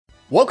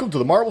Welcome to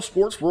the Marble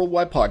Sports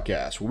Worldwide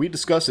Podcast, where we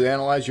discuss and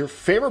analyze your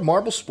favorite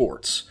marble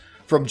sports.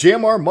 From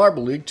JMR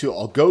Marble League to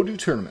Algodo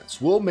tournaments,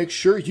 we'll make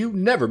sure you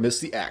never miss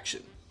the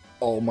action.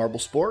 All marble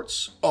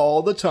sports,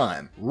 all the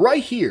time,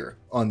 right here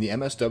on the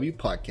MSW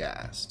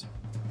Podcast.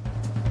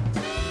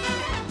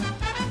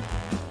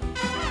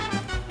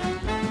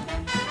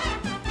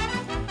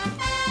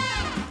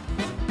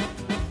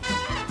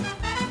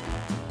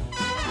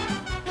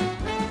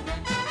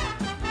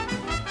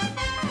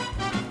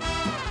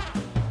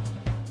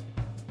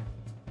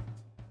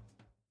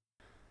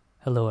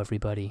 Hello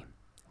everybody,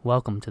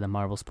 welcome to the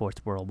Marble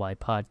Sports Worldwide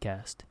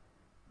Podcast.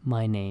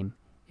 My name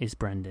is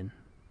Brendan.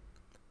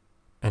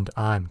 And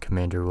I'm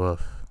Commander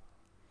Wolf.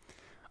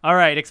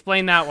 Alright,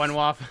 explain that one,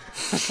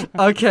 Wolf.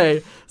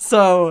 Okay,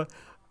 so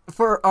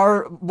for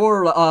our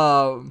more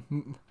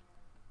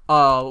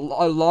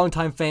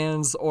longtime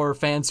fans or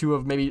fans who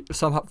have maybe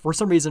somehow for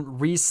some reason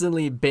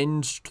recently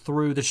binged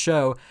through the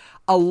show,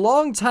 a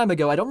long time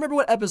ago, I don't remember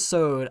what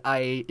episode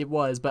it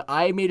was, but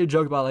I made a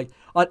joke about like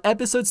on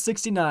episode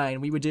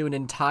 69 we would do an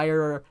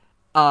entire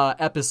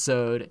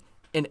episode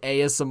in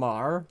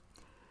ASMR,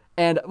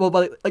 and well,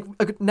 but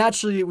like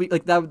naturally we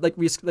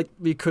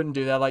couldn't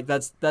do that. Like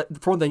that's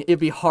for one thing, it'd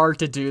be hard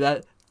to do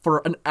that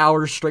for an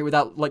hour straight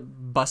without like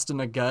busting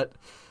a gut,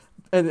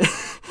 and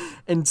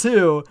and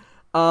two,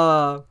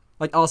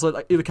 like also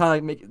like, it would kind of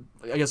like make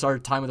I guess our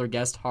time with our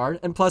guest hard,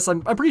 and plus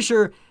I'm pretty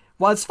sure.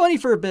 While it's funny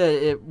for a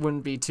bit, it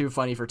wouldn't be too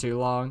funny for too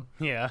long.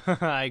 Yeah,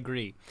 I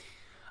agree.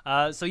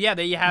 So yeah,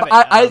 there you have it.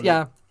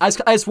 I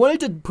just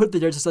wanted to put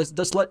there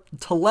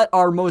to let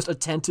our most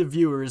attentive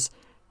viewers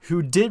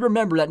who did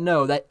remember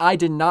that I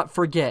did not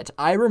forget.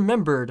 I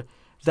remembered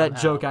that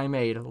joke I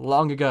made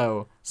long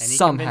ago. And he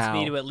somehow convinced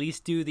me to at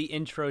least do the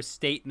intro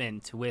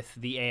statement with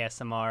the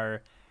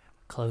ASMR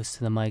close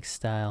to the mic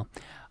style.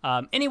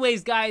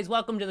 Anyways, guys,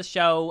 welcome to the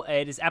show.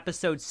 It is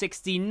episode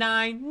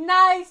 69.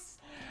 Nice.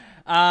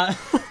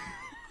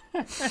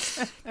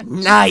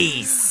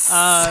 Nice.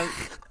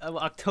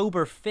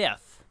 October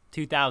 5th,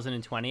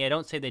 2020. I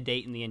don't say the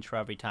date in the intro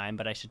every time,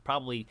 but I should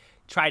probably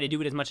try to do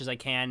it as much as I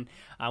can.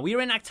 We are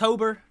in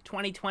October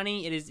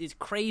 2020. It's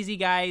crazy,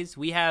 guys.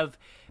 We have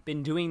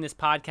been doing this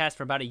podcast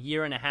for about a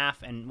year and a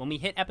half, and when we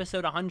hit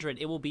episode 100,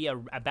 it will be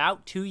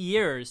about 2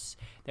 years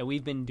that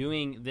we've been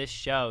doing this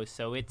show.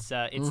 So it's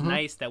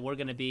nice that we're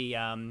gonna be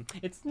hitting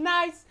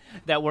episode.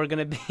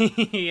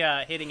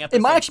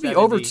 It might actually 70, be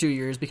over 2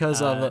 years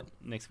because of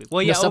next week.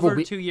 Well, yeah, over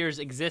 2 years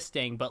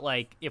existing, but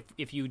like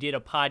if you did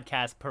a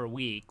podcast per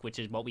week, which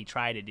is what we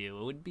try to do,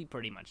 it would be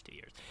pretty much 2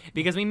 years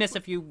because we miss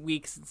a few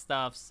weeks and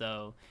stuff.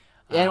 So.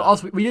 And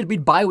also,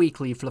 we'd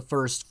bi-weekly for the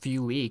first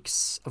few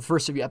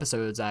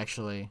episodes,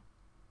 actually.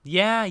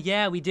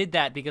 Yeah, we did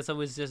that because I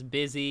was just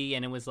busy,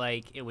 and it was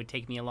like, it would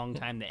take me a long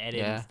time to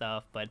edit and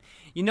stuff, but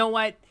you know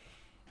what?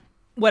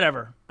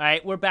 Whatever. All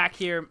right, we're back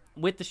here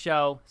with the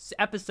show,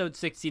 episode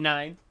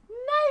 69.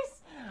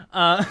 Nice!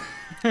 I'm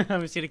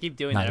just going to keep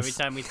doing that every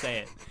time we say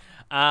it.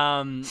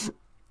 And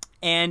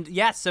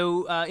yeah,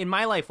 so in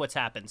my life, what's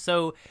happened?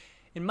 So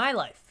in my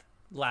life,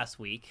 last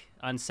week,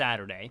 on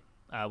Saturday,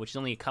 which is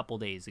only a couple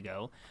days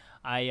ago,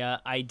 I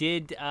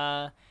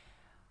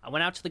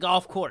went out to the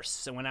golf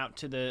course. I went out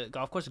to the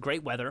golf course.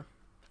 Great weather.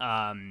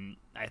 I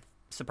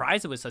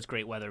surprised it was such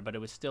great weather, but it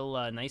was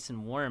still nice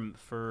and warm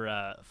for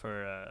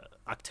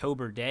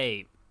October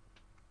day.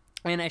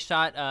 And I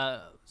shot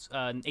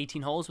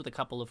 18 holes with a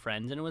couple of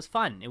friends, and it was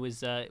fun. It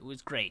was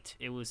great.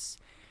 It was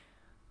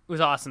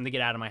awesome to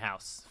get out of my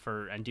house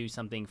and do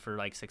something for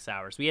like 6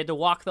 hours. We had to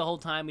walk the whole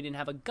time. We didn't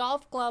have a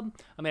golf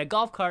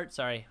cart.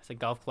 Sorry, I said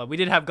golf club. We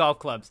did have golf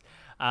clubs.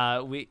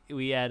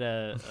 We had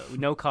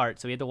no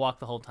cart, so we had to walk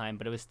the whole time,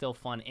 but it was still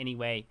fun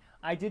anyway.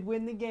 I did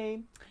win the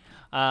game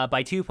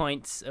by 2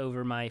 points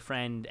over my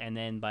friend, and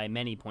then by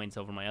many points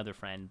over my other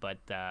friend. But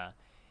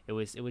it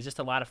was just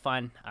a lot of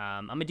fun.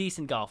 I'm a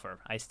decent golfer.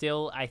 I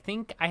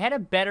think I had a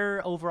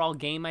better overall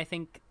game. I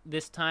think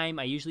this time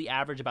I usually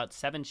average about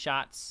 7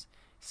 shots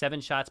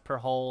per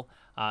hole.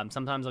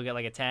 Sometimes I'll get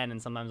like a 10,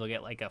 and sometimes I'll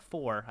get like a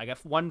 4. I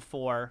got 1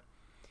 4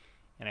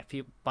 and a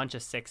bunch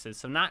of 6s,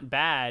 so not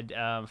bad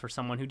for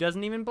someone who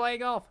doesn't even play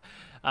golf.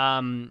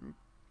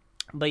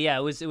 But yeah,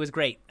 it was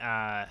great.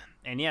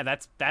 And yeah,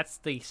 that's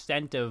the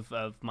extent of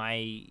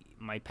my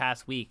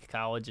past week.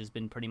 College has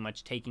been pretty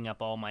much taking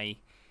up all my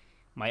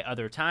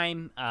other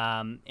time.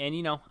 And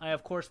you know, I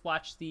of course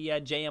watched the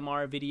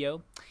JMR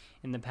video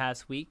in the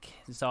past week.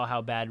 Saw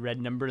how bad red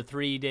number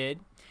 3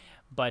 did.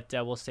 But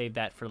we'll save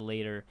that for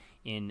later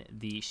in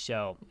the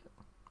show.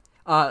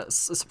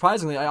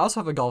 Surprisingly, I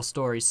also have a golf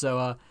story.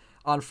 So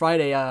on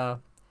Friday,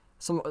 one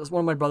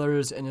of my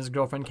brothers and his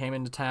girlfriend came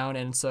into town,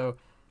 and so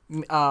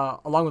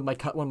along with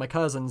one of my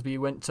cousins, we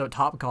went to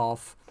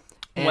Topgolf.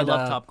 And, I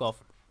love Topgolf.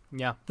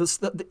 Yeah.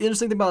 The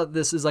interesting thing about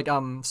this is like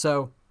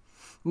so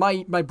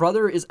my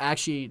brother is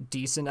actually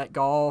decent at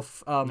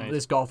golf. Nice.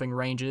 This golfing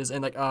ranges,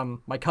 and like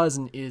my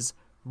cousin is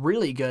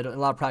really good at a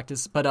lot of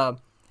practice, but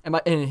and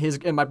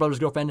my brother's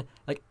girlfriend,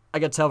 like I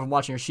could tell from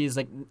watching her, she's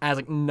like has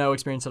like no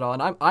experience at all,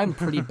 and I'm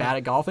pretty bad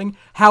at golfing.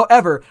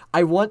 However,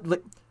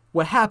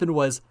 what happened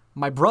was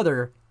My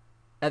brother,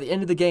 at the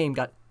end of the game,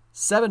 got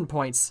 7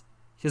 points.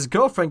 His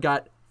girlfriend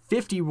got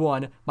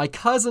 51. My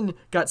cousin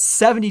got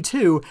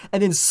 72.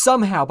 And then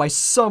somehow, by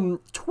some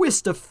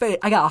twist of fate,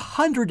 I got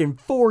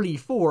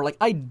 144. Like,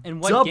 I In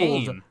what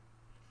doubled. game?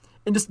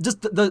 And just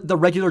the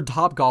regular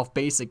Topgolf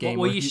basic game.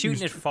 Were you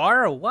shooting it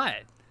far or what?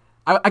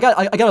 I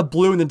got a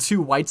blue and then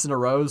 2 whites in a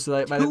row. So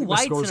that Two my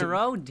whites scores in a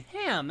row?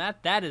 Damn,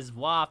 that is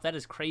waff. That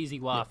is crazy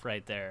waff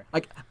right there.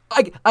 Like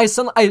I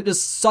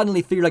just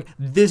suddenly figured like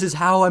this is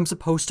how I'm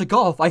supposed to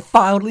golf. I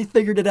finally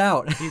figured it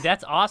out. Dude,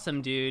 that's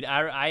awesome, dude.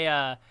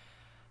 I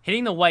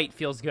hitting the white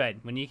feels good.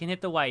 When you can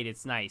hit the white,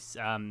 it's nice.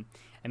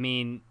 I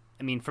mean,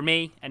 for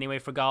me, anyway,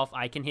 for golf,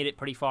 I can hit it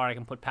pretty far. I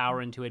can put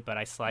power into it, but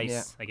I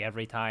slice like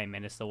every time,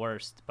 and it's the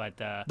worst. But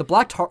the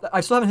black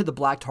I still haven't hit the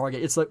black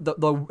target. It's like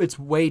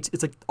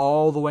it's like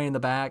all the way in the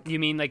back. You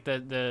mean like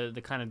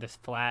the kind of this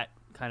flat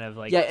kind of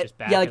like yeah just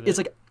back like of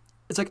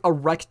it's like a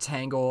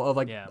rectangle of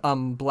like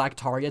black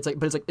target.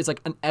 It's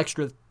like an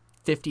extra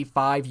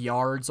 55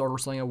 yards or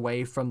something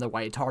away from the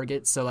white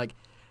target. So like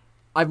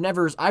I've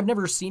never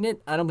seen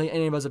it. I don't think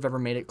any of us have ever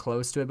made it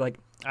close to it. But like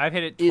I've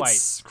hit it twice.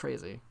 It's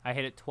crazy. I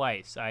hit it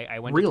twice. I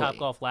went Really? to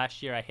Topgolf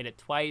last year. I hit it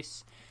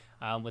twice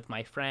with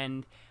my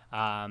friend.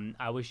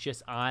 I was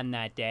just on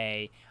that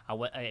day.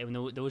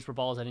 Those were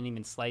balls I didn't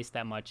even slice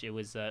that much. It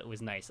was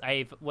nice.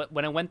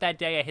 When I went that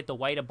day, I hit the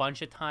white a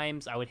bunch of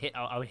times. I was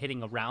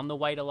hitting around the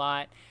white a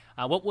lot.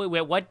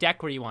 What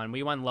deck were you on? Were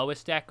you on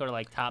lowest deck or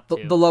like top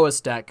two? The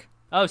lowest deck.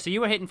 Oh, so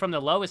you were hitting from the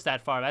lowest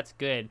that far. That's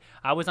good.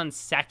 I was on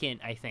second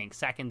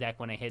deck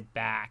when I hit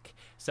back.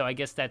 So I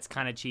guess that's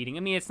kind of cheating. I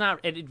mean, it's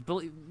not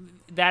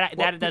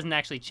that doesn't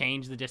actually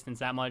change the distance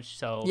that much.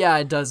 So yeah,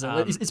 it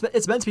doesn't.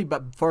 It's meant to be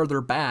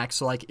further back,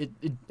 so like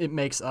it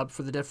makes up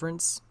for the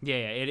difference.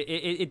 Yeah,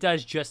 it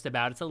does just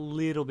about. It's a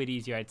little bit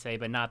easier, I'd say,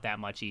 but not that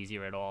much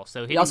easier at all.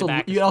 So You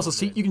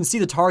can see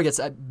the targets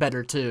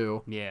better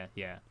too. Yeah.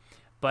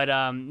 But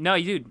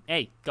no, dude.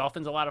 Hey,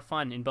 golfing's a lot of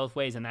fun in both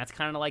ways, and that's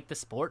kind of like the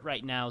sport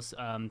right now.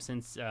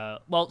 Since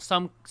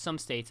some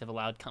states have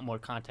allowed more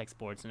contact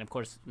sports, and of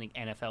course, like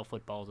NFL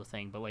football is a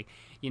thing. But like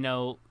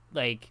a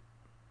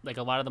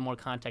lot of the more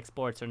contact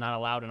sports are not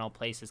allowed in all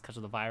places because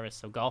of the virus.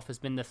 So golf has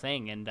been the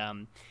thing, and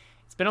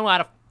it's been a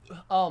lot of.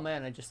 Oh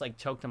man, I just like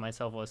choked on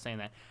myself while I was saying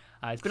that.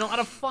 It's been a lot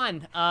of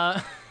fun.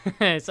 So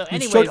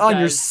anyways, you choked on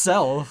guys,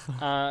 yourself.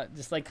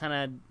 just like kind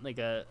of like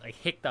a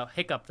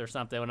hiccup or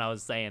something when I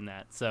was saying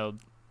that. So.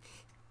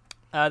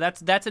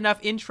 That's enough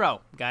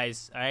intro,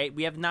 guys. All right,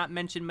 we have not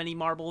mentioned many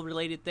marble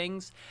related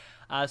things,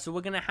 so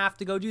we're gonna have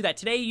to go do that.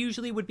 Today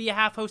usually would be a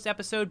half host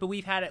episode, but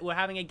we're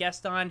having a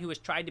guest on who has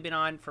tried to be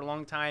on for a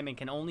long time and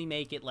can only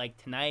make it like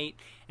tonight.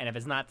 And if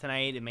it's not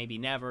tonight, it may be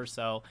never.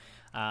 So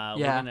we're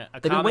gonna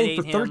accommodate they've been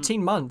waiting for him.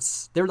 13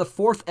 months. They were the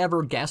 4th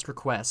ever guest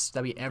request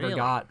that we ever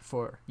got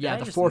for. Yeah, Did I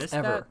the just 4th miss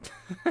ever.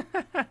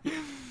 that?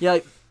 Yeah.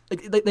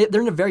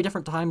 They're in a very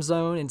different time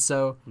zone, and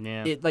so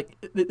Yeah.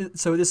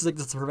 so this is like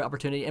the perfect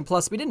opportunity. And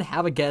plus, we didn't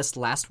have a guest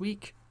last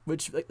week,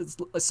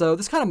 so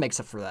this kind of makes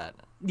up for that.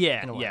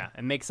 Yeah,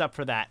 it makes up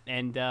for that.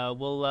 And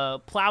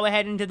we'll plow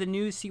ahead into the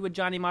news, see what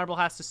Johnny Marble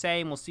has to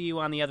say, and we'll see you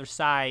on the other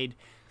side,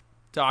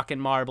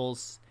 talking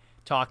marbles,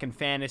 talking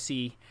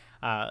fantasy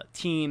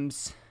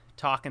teams,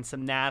 talking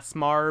some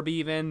NASMARB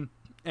even,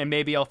 and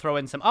maybe I'll throw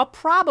in some. I'll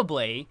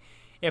probably.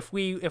 If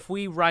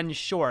we run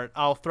short,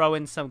 I'll throw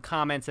in some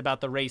comments about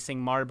the Racing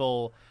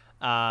Marble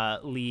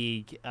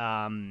League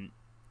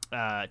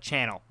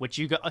channel, which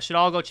you should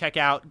all go check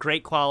out.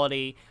 Great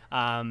quality.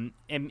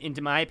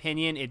 To my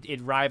opinion,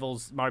 it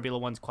rivals Marbula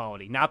One's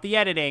quality. Not the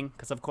editing,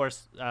 because of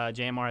course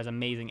JMR has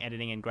amazing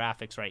editing and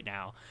graphics right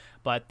now.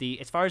 But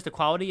as far as the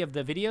quality of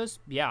the videos,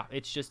 yeah,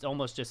 it's just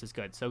almost just as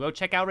good. So go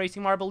check out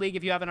Racing Marble League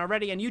if you haven't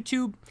already on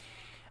YouTube.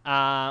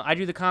 I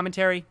do the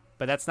commentary.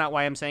 But that's not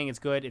why I'm saying it's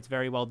good. It's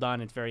very well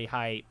done. It's very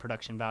high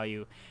production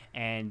value.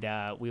 And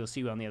we will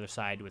see you on the other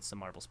side with some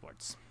Marble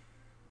Sports.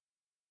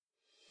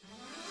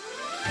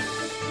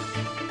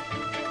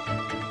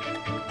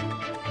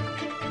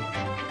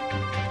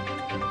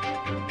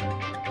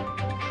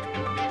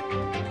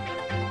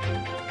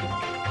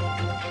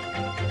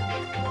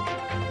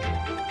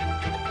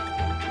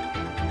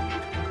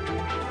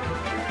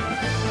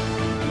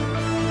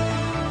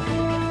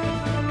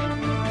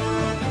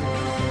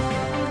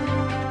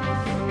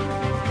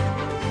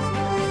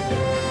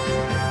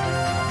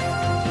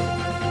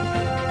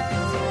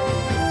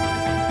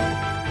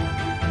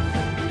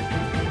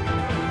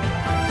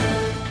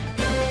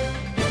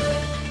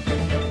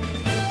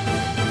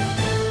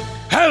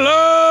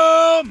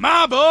 Hello,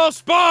 Marble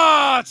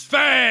Sports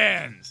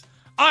fans!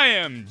 I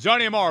am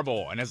Johnny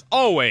Marble, and as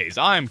always,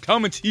 I'm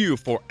coming to you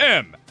for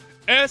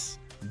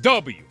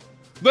MSW.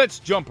 Let's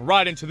jump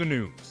right into the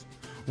news.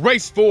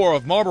 Race 4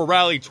 of Marble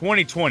Rally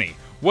 2020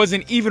 was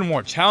an even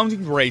more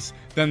challenging race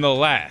than the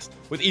last,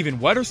 with even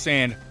wetter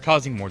sand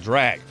causing more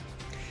drag.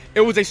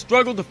 It was a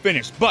struggle to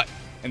finish, but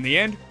in the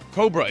end,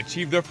 Cobra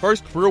achieved their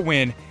first career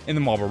win in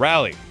the Marble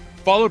Rally,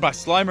 followed by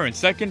Slimer in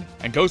second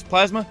and Ghost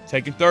Plasma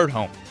taking third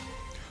home.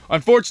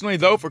 Unfortunately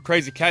though for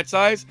Crazy Cat's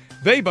Eyes,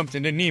 they bumped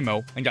into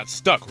Nemo and got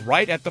stuck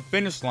right at the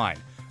finish line,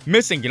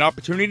 missing an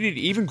opportunity to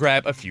even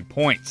grab a few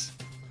points.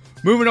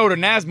 Moving over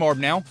to NASMARB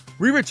now,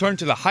 we return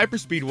to the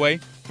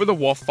Hyperspeedway for the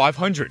Wolf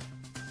 500.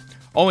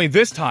 Only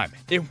this time,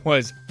 it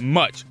was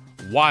much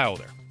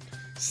wilder.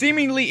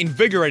 Seemingly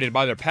invigorated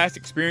by their past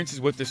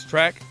experiences with this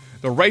track,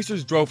 the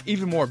racers drove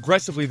even more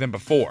aggressively than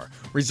before,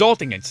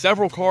 resulting in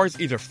several cars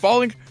either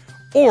falling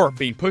or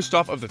being pushed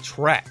off of the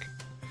track.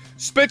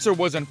 Spitzer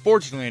was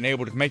unfortunately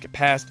unable to make it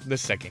past the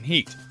second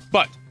heat,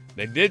 but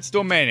they did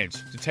still manage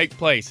to take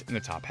place in the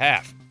top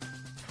half.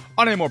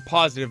 On a more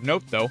positive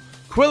note though,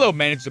 Quillo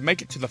managed to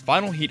make it to the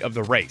final heat of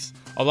the race,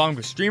 along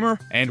with Streamer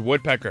and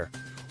Woodpecker.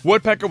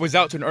 Woodpecker was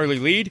out to an early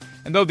lead,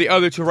 and though the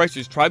other two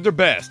racers tried their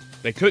best,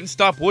 they couldn't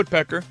stop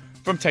Woodpecker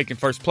from taking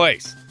first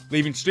place,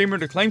 leaving Streamer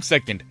to claim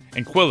second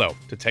and Quillo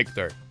to take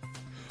third.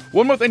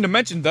 One more thing to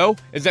mention though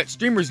is that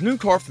Streamer's new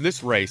car for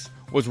this race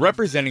was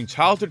representing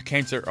childhood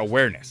cancer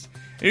awareness,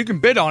 and you can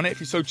bid on it if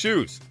you so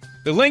choose.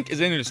 The link is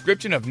in the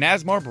description of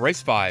NASMARB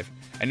Race 5,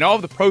 and all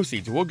of the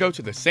proceeds will go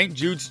to the St.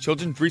 Jude's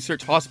Children's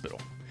Research Hospital.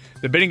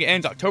 The bidding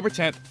ends October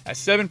 10th at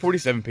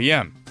 7:47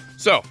 p.m.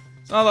 So,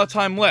 it's not a lot of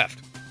time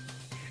left.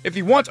 If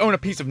you want to own a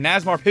piece of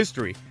NASMARB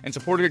history and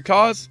support a good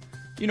cause,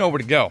 you know where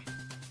to go.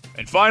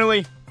 And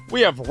finally,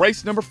 we have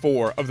race number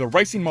 4 of the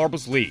Racing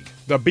Marbles League,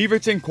 the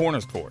Beaverton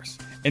Corners course,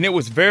 and it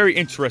was very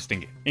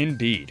interesting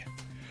indeed.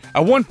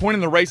 At one point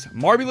in the race,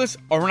 Marbulus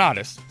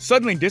Ornatus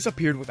suddenly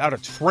disappeared without a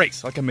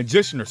trace, like a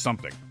magician or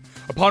something.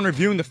 Upon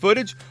reviewing the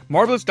footage,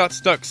 Marbulus got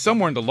stuck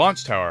somewhere in the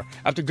launch tower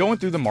after going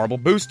through the marble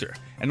booster,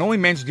 and only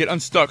managed to get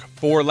unstuck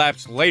 4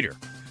 laps later.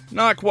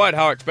 Not quite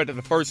how I expected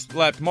the first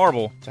lapped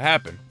marble to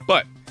happen,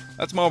 but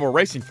that's marble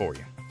racing for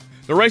you.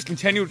 The race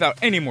continued without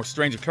any more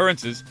strange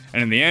occurrences,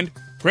 and in the end,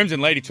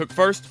 Crimson Lady took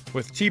first,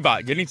 with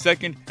T-Bot getting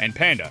second, and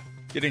Panda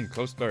getting a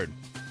close third.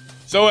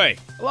 So hey,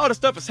 a lot of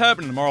stuff has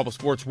happened in the marble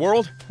sports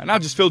world, and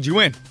I've just filled you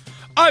in.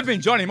 I've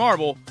been Johnny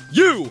Marble,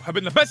 you have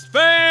been the best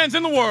fans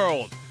in the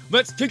world!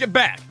 Let's kick it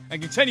back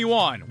and continue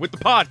on with the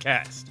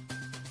podcast.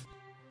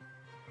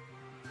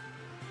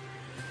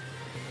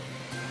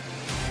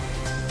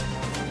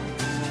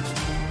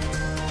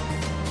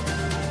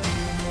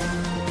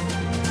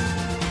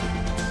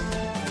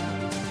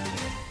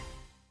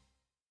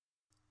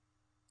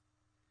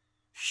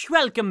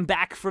 Welcome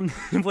back from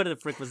what the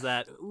frick was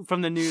that?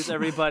 From the news,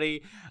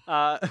 everybody.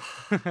 Oh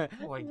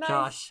my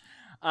gosh.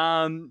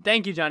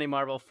 Thank you, Johnny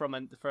Marble,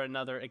 for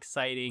another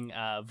exciting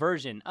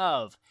version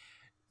of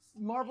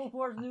Marble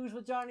Sports News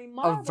with Johnny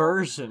Marble. A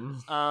version.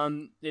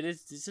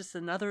 It's just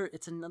another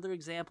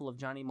example of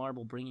Johnny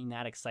Marble bringing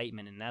that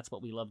excitement, and that's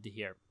what we love to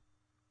hear.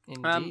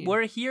 Indeed.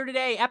 We're here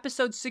today,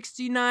 episode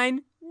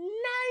 69.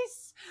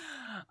 Nice.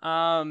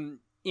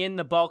 In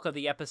the bulk of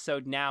the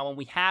episode now, and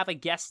we have a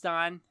guest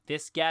on.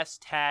 This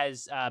guest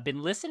has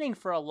been listening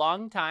for a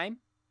long time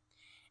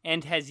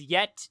and has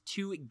yet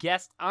to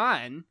guest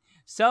on.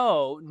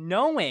 So,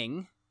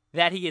 knowing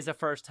that he is a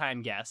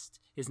first-time guest,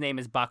 his name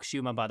is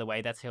Bakshuma, by the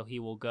way. That's how he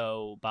will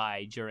go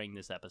by during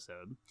this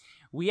episode.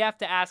 We have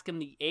to ask him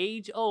the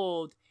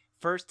age-old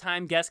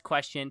first-time guest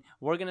question.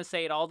 We're going to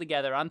say it all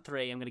together on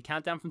 3. I'm going to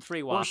count down from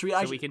 3, Well,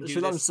 should we can do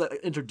should this. let him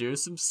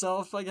introduce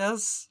himself, I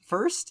guess,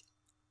 first?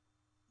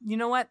 You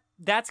know what?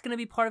 That's going to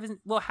be part of his...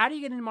 Well, how do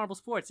you get into Marble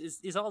Sports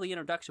is all the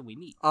introduction we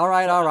need. All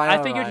right.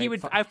 I figured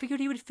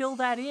he would fill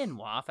that in,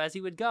 Waff, as he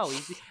would go.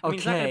 He's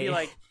not going to be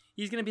like...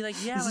 He's gonna be like,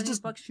 yeah, my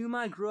name's Bakshuma.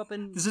 I grew up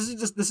in. This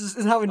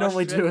isn't how we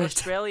normally do it.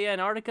 Australia,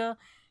 Antarctica.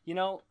 You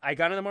know, I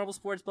got into Marble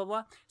Sports, blah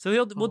blah. So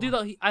we'll do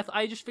the.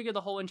 I just figured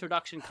the whole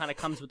introduction kind of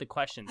comes with the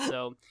question.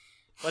 So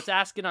let's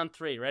ask it on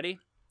 3. Ready?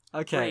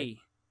 Okay.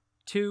 3,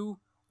 2,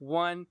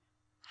 1.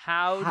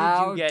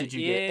 How did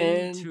you get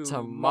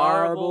into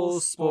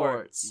Marble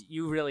Sports?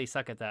 You really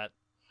suck at that.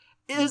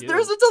 There's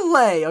a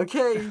delay,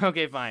 okay?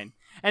 Okay, fine.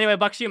 Anyway,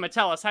 Bakshuma,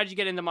 tell us, how did you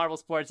get into Marble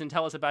Sports, and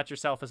tell us about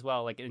yourself as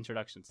well, like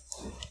introductions.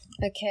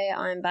 Okay,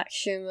 I'm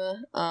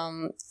Bakshuma.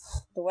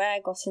 The way I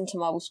got into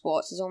Marble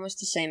Sports is almost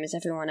the same as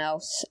everyone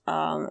else.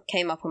 It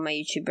came up on my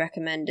YouTube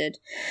recommended.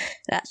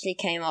 It actually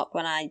came up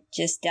when I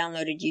just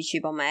downloaded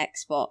YouTube on my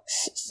Xbox,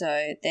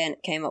 so then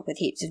it came up with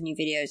heaps of new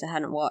videos I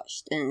hadn't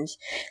watched, and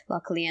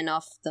luckily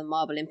enough, the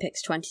Marble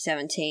Olympics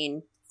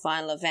 2017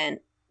 final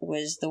event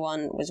was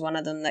one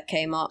of them that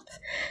came up.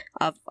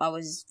 I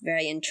was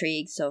very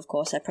intrigued, so of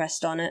course I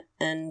pressed on it,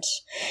 and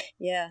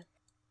yeah.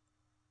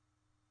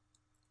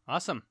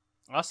 Awesome.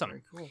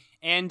 Very cool.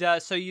 And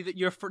so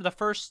the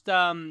first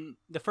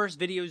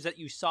videos that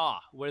you saw,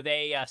 were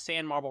they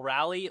Sand Marble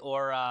Rally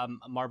or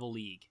Marble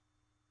League?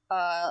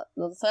 Well,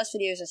 the first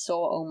videos I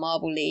saw were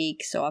Marble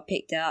League, so I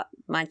picked out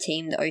my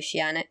team, the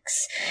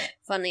Oceanics.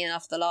 Funnily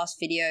enough, the last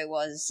video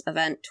was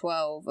Event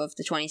 12 of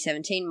the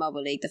 2017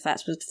 Marble League. That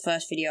was the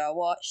first video I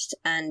watched,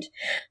 and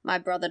my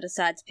brother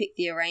decided to pick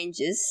the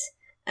Rangers,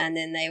 and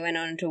then they went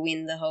on to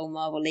win the whole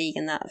Marble League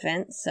in that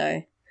event,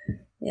 so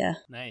yeah.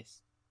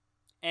 Nice.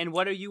 And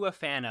what are you a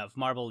fan of,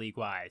 Marble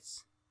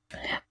League-wise?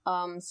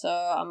 So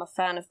I'm a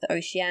fan of the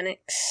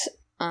Oceanics,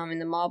 in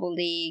the Marble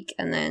League,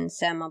 and then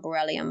Sam Marble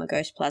Rally, I'm a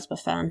Ghost Plasma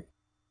fan.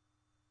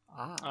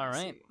 All I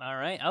right, see. all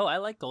right. Oh, I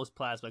like Ghost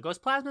Plasma.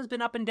 Ghost Plasma's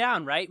been up and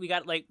down, right? We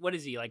got like, what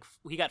is he like?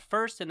 He got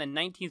first, and then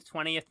 19th,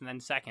 20th, and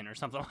then second, or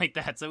something like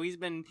that. So he's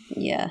been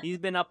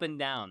up and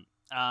down.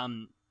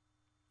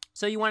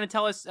 So you want to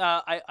tell us?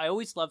 I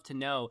always love to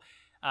know.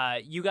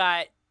 You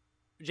got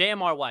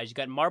JMR wise. You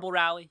got Marble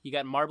Rally. You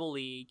got Marble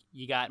League.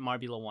 You got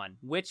Marbula 1.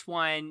 Which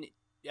one?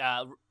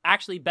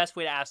 Actually, best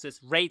way to ask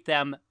this: rate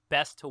them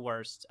best to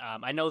worst.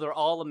 I know they're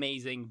all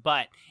amazing,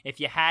 but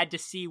if you had to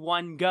see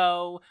one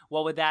go,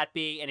 what would that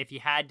be? And if you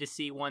had to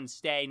see one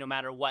stay, no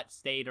matter what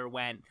stayed or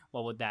went,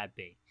 what would that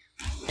be?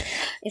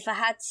 If I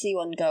had to see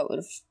one go, it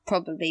would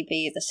probably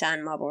be the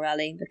Sand Marble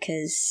Rally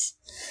because,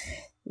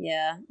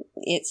 yeah,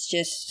 it's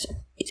just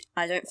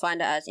I don't find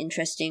it as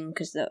interesting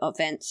because the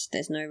events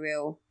there's no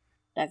real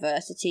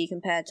diversity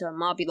compared to a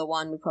Marbula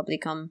 1 would probably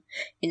come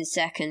in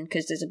second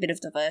because there's a bit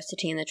of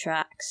diversity in the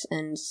tracks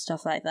and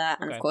stuff like that,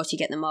 and Okay. of course you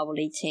get the Marble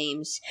League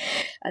teams,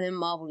 and then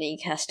Marble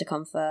League has to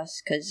come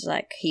first because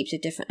like heaps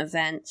of different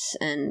events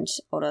and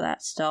all of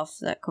that stuff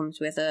that comes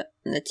with it,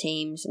 and the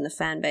teams and the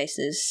fan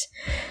bases.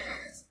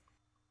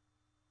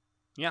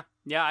 Yeah,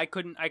 I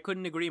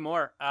couldn't agree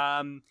more.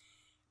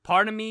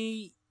 Part of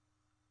me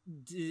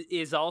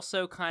is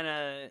also kind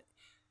of,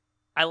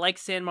 I like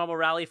Sand Marble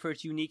Rally for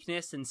its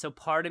uniqueness, and so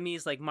part of me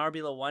is like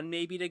Marbula 1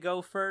 maybe to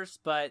go first,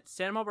 but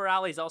Sand Marble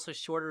Rally is also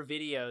shorter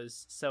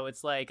videos, so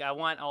it's like I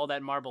want all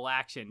that marble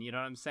action, you know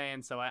what I'm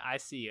saying? So I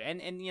see you.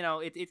 And you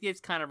know, it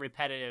gets kind of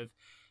repetitive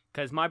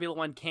because Marbula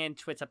 1 can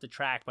switch up the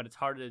track, but it's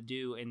harder to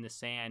do in the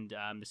sand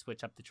to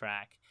switch up the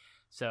track.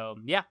 So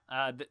yeah,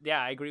 I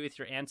agree with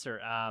your answer.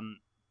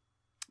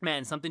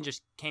 Man, something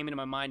just came into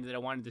my mind that I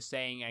wanted to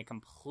say, and I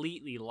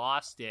completely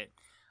lost it.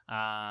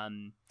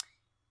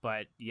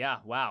 But yeah,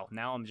 wow.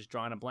 Now I'm just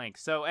drawing a blank.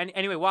 So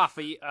anyway, Waf,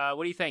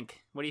 what do you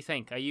think? What do you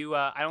think? Are you?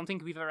 I don't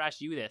think we've ever asked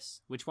you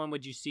this. Which one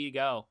would you see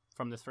go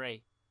from the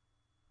three?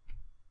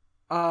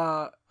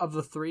 Of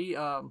the three,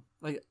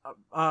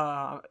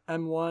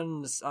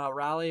 M1's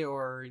Rally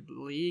or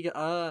League,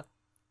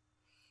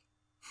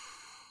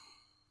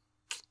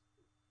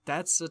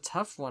 that's a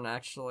tough one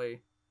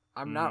actually.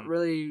 I'm not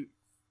really.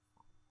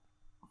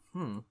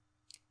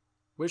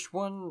 Which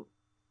one?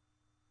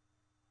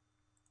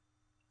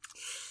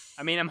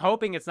 I mean, I'm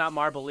hoping it's not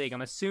Marble League.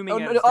 I'm assuming.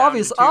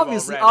 Obviously.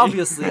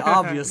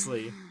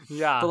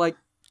 Yeah. But like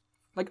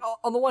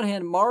on the one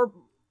hand,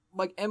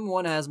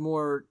 M1 has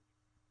more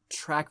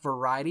track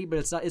variety, but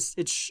it's not.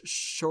 It's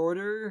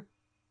shorter,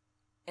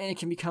 and it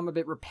can become a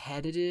bit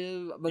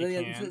repetitive. But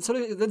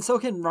so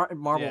can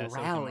Marble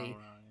Rally.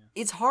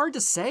 It's hard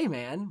to say,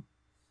 man.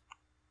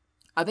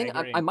 I think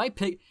I might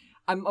pick.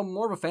 I'm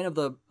more of a fan of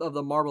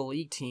the Marble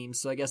League team,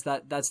 so I guess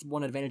that's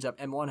one advantage that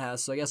M1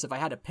 has. So I guess if I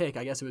had to pick,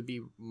 I guess it would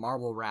be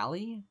Marble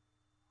Rally.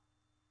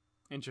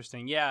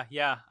 Interesting.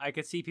 Yeah. I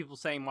could see people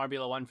saying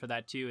Marbula 1 for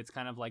that too. It's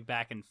kind of like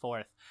back and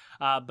forth.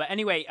 But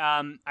anyway,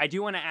 I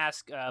do want to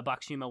ask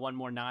Bakshima one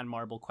more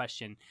non-marble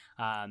question.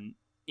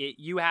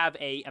 You have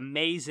a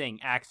amazing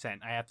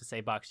accent, I have to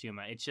say,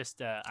 Bakshima. It's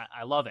just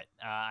I love it.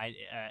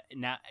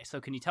 So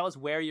can you tell us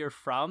where you're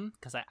from?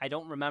 Because I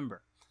don't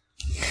remember.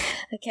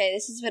 Okay,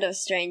 this is a bit of a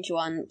strange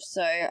one.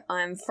 So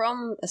I'm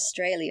from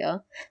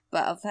Australia,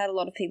 but I've had a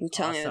lot of people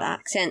tell me that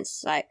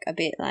accent's like a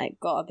bit like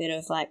got a bit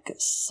of like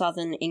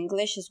Southern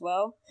English as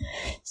well.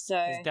 So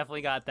it's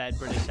definitely got that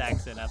British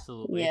accent,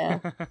 absolutely.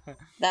 Yeah,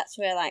 that's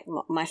where like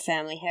my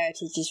family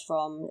heritage is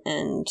from,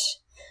 and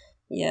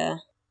yeah.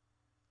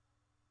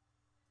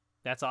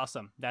 That's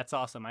awesome. I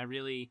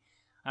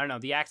don't know.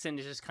 The accent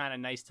is just kind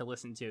of nice to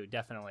listen to.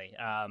 Definitely.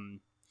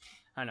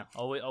 I don't know.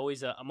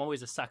 I'm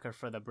always a sucker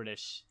for the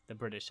British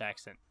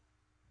accent.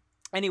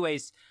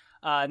 Anyways,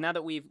 now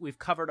that we've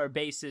covered our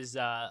bases,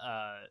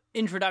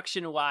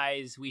 introduction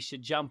wise, we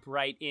should jump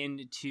right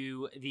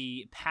into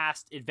the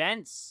past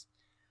events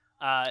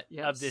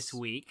of this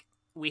week.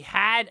 We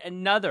had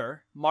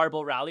another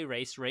Marble Rally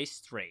race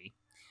 3.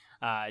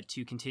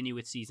 To continue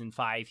with season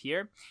 5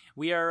 here.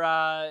 We are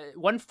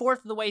 1/4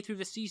 of the way through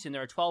the season.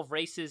 There are 12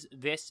 races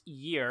this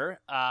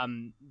year.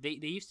 They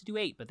used to do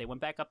 8, but they went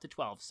back up to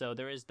 12. So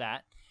there is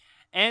that.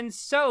 And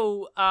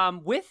so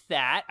with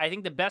that, I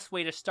think the best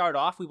way to start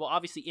off, we will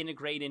obviously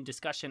integrate in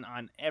discussion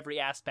on every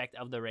aspect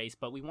of the race,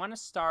 but we want to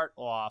start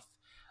off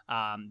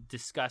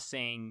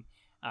discussing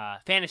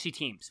fantasy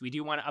teams. We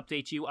do want to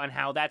update you on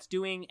how that's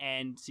doing,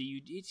 and so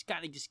it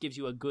kind of just gives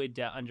you a good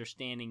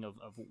understanding of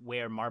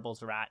where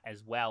marbles are at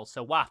as well.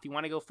 So, Waf, you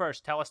want to go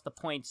first? Tell us the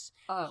points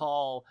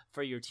haul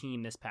for your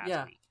team this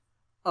past week.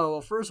 Oh,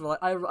 well, first of all,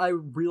 I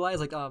realized,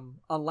 like, on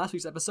last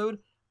week's episode,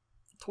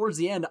 towards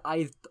the end,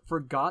 I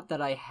forgot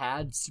that I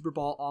had Super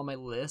Ball on my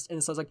list,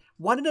 and so I was like,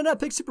 why did I not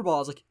pick Super Ball? I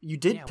was like, you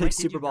did pick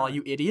Super Ball,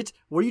 you idiot.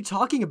 What are you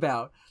talking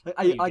about?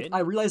 Like, I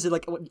realized it,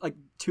 like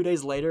 2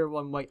 days later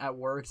when I'm, like, at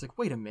work. It's like,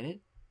 wait a minute.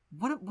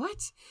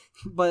 What?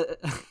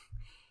 But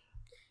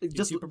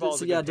just to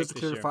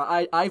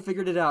clarify, I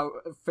figured it out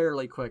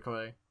fairly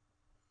quickly.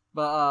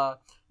 But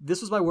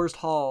this was my worst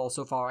haul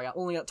so far. I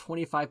only got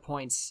 25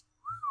 points,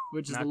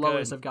 which is the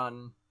lowest I've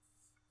gotten.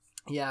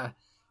 Yeah,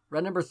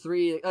 red number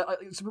 3.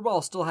 Super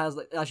Ball still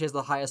actually has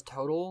the highest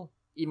total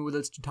even with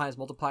its 2 times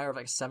multiplier of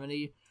like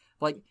 70.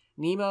 Like,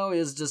 Nemo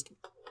is just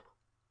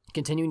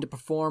continuing to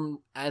perform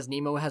as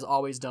Nemo has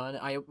always done.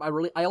 I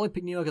only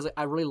picked Nemo because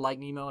I really like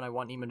Nemo and I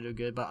want Nemo to do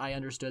good, but I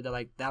understood that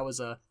like that was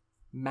a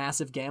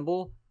massive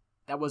gamble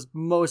that was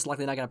most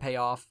likely not going to pay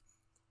off.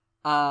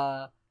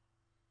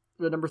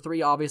 Red number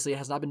 3 obviously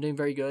has not been doing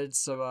very good,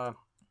 so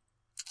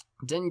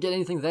didn't get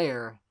anything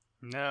there.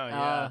 No,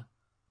 yeah.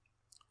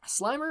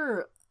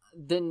 Slimer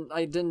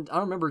I don't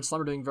remember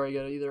Slimer doing very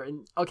good either.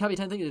 And El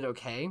Capitan, I think he did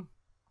okay.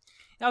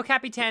 El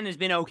Capitan has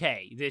been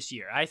okay this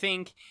year. I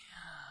think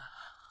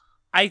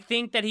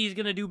that he's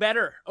going to do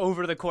better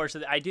over the course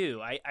of I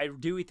do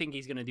think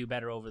he's going to do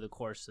better over the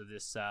course of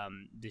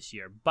this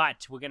year.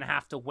 But we're going to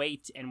have to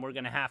wait and we're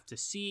going to have to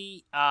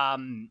see.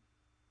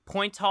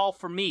 Points haul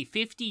for me,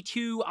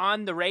 52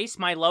 on the race,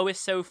 my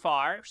lowest so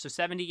far. So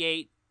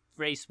 78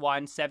 race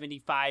 1,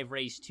 75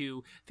 race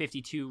 2,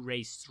 52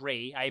 race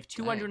 3. I have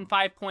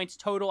 205 points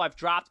total. I've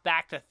dropped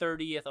back to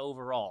 30th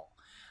overall.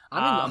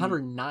 I'm in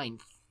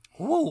 109th.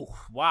 Ooh,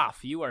 wow,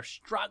 you are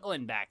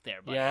struggling back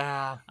there, buddy.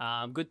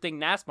 Yeah. Good thing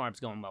NASCAR's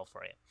going well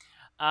for you.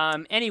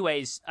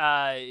 Anyways,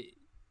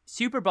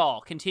 Super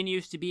Bowl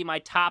continues to be my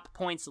top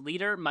points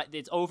leader.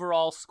 Its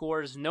overall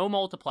scores no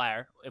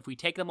multiplier. If we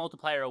take the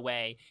multiplier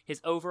away,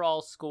 his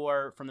overall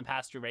score from the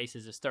past 2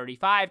 races is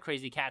 35.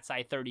 Crazy Cat's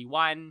Eye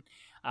 31.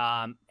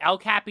 El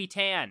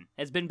Capitan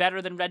has been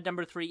better than Red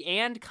number 3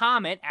 and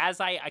Comet, as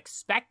I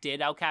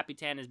expected. El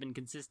Capitan has been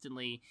consistent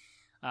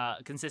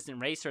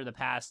racer the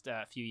past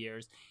few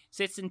years.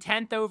 Sits in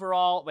 10th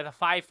overall with a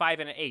 5, 5,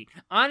 and an 8.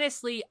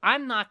 Honestly,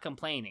 I'm not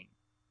complaining.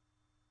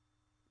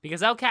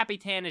 Because El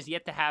Capitan is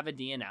yet to have a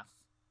DNF.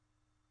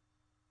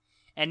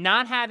 And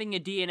not having a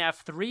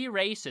DNF 3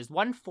 races,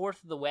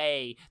 1/4 of the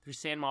way through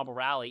San Marble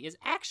Rally, is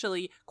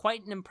actually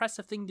quite an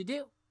impressive thing to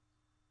do.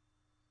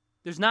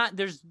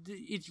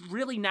 It's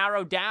really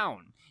narrowed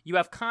down. You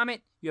have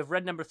Comet, you have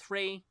Red number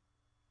 3,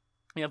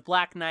 you have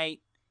Black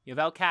Knight, you have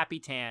El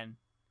Capitan,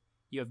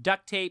 you have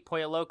Duct Tape,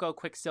 Pollo Loco,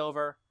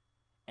 Quicksilver,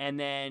 and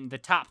then the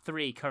top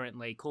 3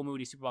 currently, Cool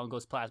Moody, Super Ball, and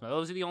Ghost Plasma.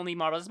 Those are the only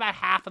marbles. That's about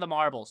half of the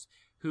marbles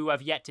who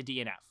have yet to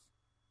DNF.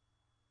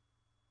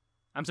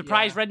 I'm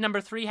surprised Red number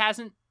 3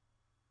 hasn't.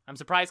 I'm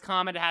surprised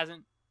Comet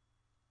hasn't.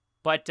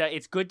 But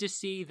it's good to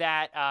see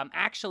that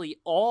actually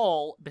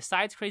all,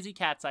 besides Crazy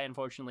Cat's Eye,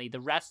 unfortunately,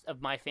 the rest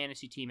of my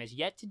fantasy team has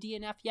yet to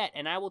DNF yet,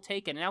 and I will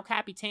take it. And El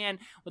Capitan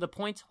with a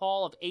points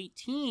haul of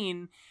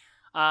 18,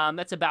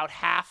 that's about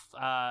half,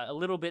 a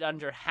little bit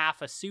under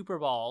half a Super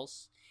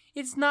Bowl's.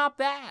 It's not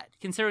bad,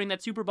 considering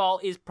that Super Bowl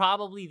is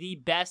probably the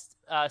best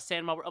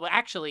San Marble,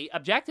 actually,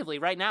 objectively,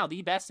 right now,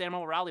 the best San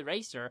Marble Rally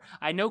racer.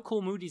 I know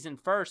Cool Moody's in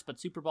first,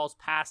 but Super Bowl's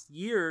past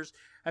years,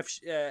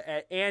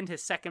 and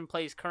his second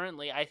place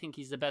currently, I think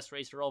he's the best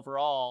racer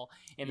overall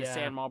in the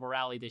San Marble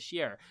Rally this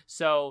year.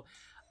 So,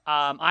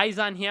 eyes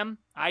on him,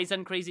 eyes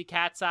on Crazy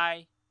Cat's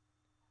Eye.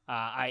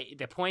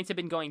 The points have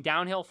been going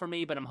downhill for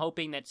me, but I'm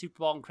hoping that Super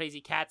Bowl and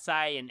Crazy Cat's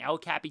Eye and El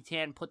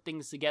Capitan put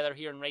things together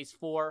here in race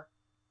 4.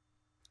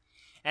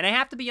 And I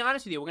have to be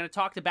honest with you, we're going to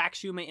talk to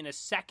Backshuma in a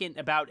second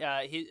about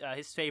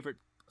his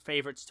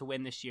favorites to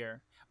win this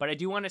year. But I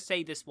do want to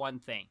say this one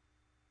thing.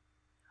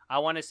 I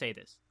want to say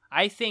this.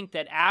 I think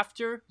that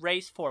after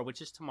race 4,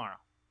 which is tomorrow,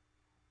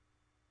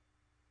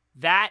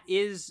 that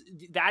is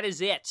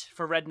it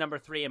for Red number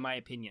 3, in my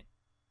opinion.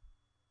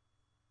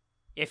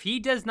 If he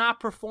does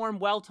not perform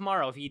well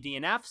tomorrow, if he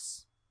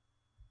DNFs,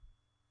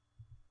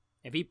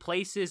 if he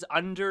places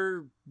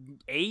under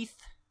 8th,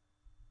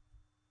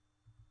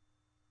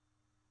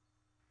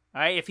 all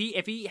right,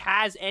 if he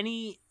has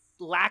any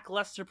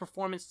lackluster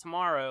performance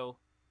tomorrow,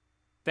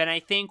 then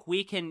I think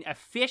we can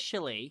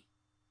officially,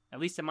 at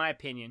least in my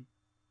opinion,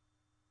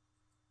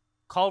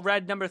 call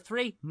Red number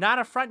 3 not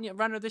a front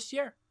runner this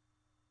year.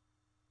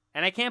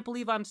 And I can't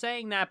believe I'm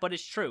saying that, but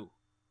it's true.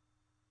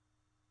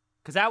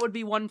 Because that would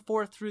be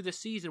 1/4 through the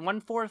season,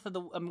 1/3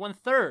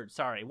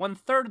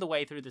 of the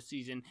way through the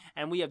season,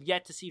 and we have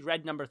yet to see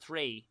Red number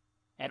 3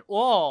 at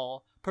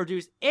all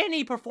produce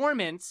any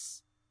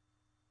performance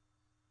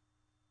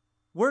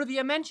worthy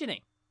of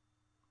mentioning.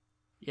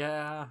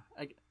 Yeah.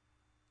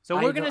 So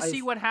we're going to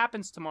see what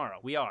happens tomorrow.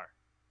 We are.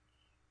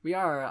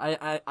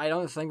 I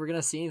don't think we're going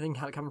to see anything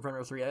coming from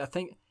number 3. I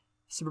think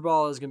Super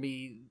Bowl is going to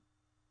be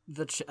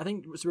I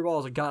think Super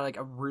Bowl has got like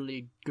a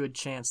really good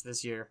chance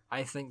this year.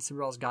 I think Super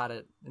Bowl's got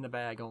it in the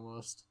bag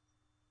almost.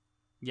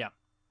 Yeah.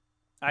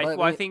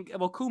 I think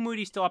Cool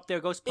Moody's still up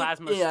there. Ghost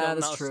Plasma is still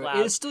that's true. Slouch.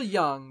 It is still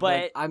young,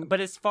 but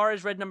as far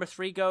as Red number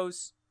 3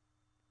 goes,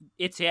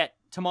 it's it.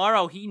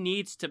 Tomorrow he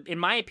needs to, in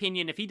my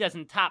opinion, if he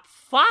doesn't top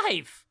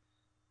 5,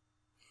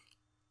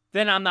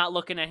 then I'm not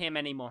looking at him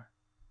anymore.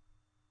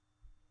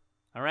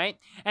 All right.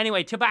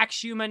 Anyway, to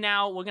Backshuma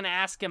now. We're gonna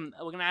ask him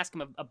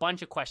a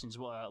bunch of questions.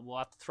 We'll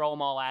have to throw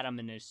them all at him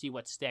and see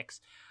what sticks.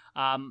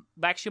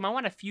 Backshuma, I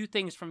want a few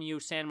things from you,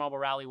 San Marble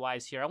Rally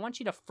wise here. I want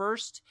you to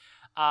first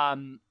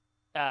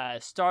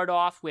start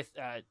off with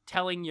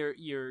telling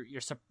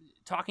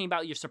talking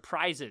about your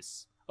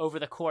surprises over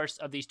the course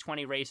of these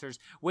 20 racers?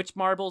 Which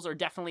marbles are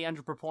definitely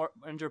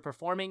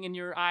underperforming in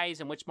your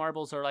eyes, and which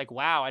marbles are like,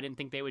 wow, I didn't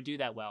think they would do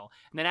that well?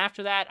 And then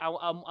after that, I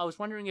was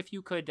wondering if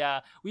you could,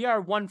 we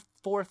are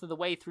 1/4 of the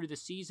way through the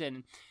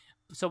season,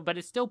 but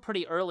it's still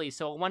pretty early.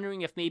 So I'm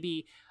wondering if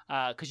maybe,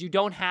 because you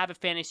don't have a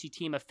fantasy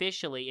team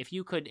officially, if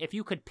you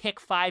could pick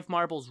 5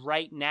 marbles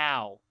right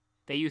now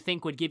that you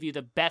think would give you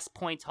the best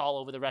points haul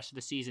over the rest of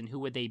the season, who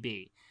would they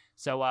be?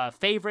 So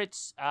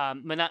favorites,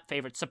 not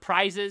favorites,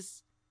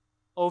 surprises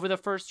over the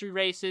first 3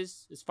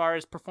 races as far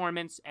as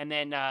performance, and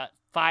then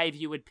 5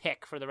 you would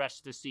pick for the rest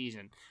of the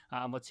season.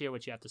 Let's hear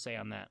what you have to say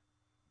on that.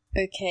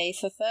 Okay,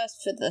 for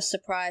the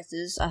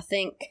surprises, I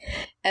think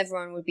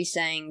everyone would be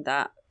saying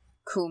that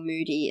Cool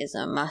Moody is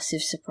a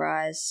massive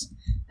surprise,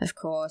 of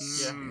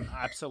course.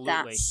 Absolutely.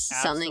 That's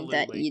something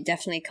that you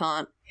definitely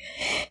can't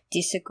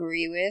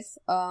disagree with.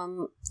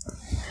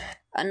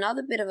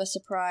 Another bit of a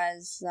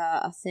surprise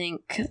that I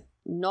think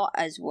not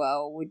as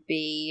well would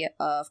be,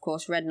 of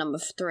course, red number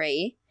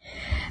 3,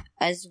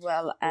 as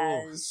well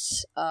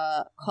as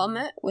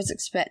Comet was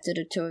expected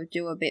to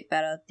do a bit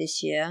better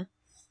this year,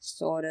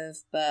 sort of,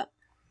 but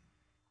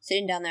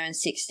sitting down there in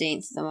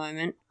 16th at the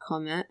moment,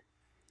 Comet.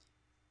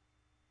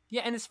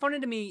 Yeah, and it's funny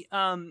to me,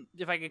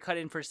 if I could cut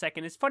in for a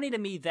second, it's funny to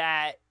me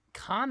that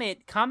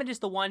Comet is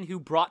the one who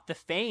brought the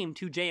fame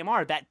to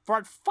JMR, that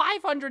brought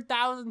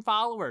 500,000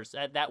 followers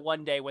at that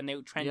one day when they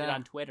trended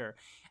on Twitter.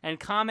 And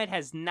Comet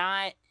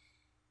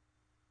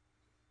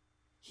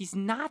he's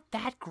not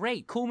that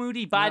great. Cool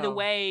Moody, by the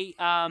way,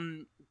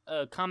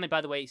 Comet,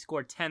 by the way,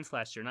 scored 10th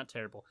last year, not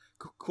terrible.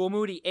 Cool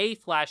Moody,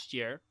 8th last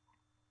year,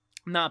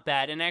 not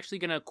bad. And actually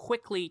going to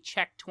quickly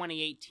check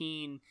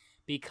 2018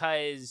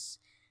 because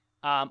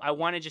I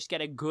want to just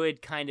get a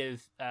good kind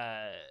of...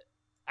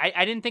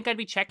 I didn't think I'd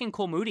be checking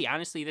Cool Moody.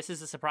 Honestly, this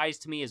is a surprise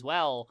to me as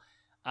well.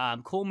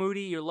 Cool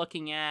Moody, you're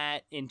looking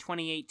at in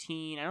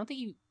 2018. I don't think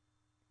he...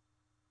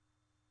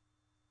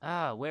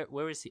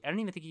 where was he? I don't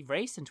even think he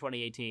raced in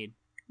 2018.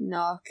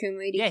 No, Cool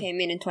Moody came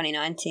in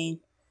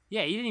 2019.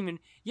 Yeah, he didn't even...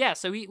 Yeah,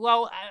 so he...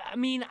 Well, I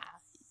mean...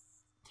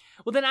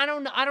 Well, then I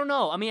don't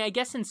know. I mean, I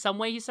guess in some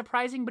way he's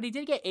surprising, but he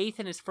did get 8th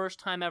in his first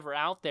time ever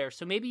out there.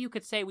 So maybe you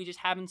could say we just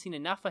haven't seen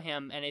enough of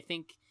him, and I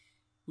think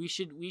we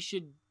should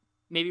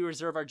maybe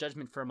reserve our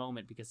judgment for a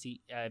moment, because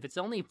he, if it's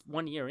only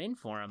 1 year in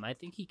for him, I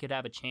think he could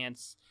have a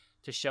chance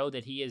to show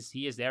that he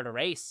is there to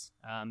race.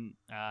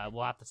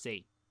 We'll have to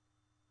see.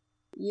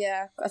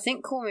 Yeah, I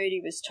think Cool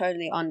Moody was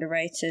totally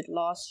underrated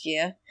last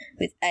year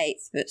with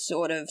 8th, but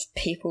sort of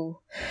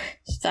people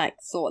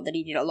thought that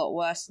he did a lot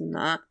worse than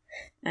that.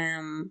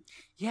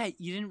 Yeah,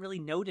 you didn't really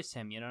notice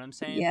him, you know what I'm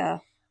saying? Yeah.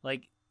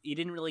 Like, he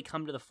didn't really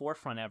come to the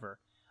forefront ever.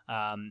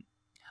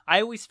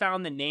 I always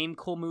found the name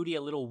Cool Moody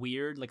a little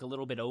weird, like a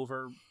little bit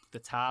over the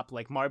top.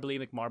 Like Marbly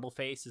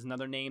McMarbleface is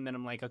another name that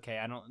I'm like,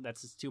 okay,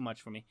 that's just too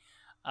much for me.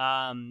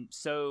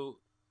 So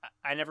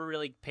I never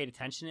really paid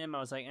attention to him. I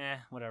was like,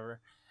 whatever.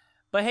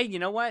 But hey, you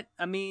know what?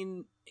 I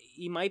mean,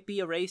 he might be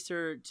a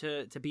racer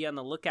to be on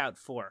the lookout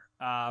for.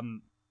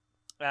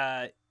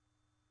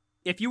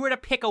 If you were to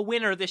pick a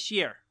winner this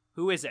year,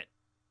 who is it?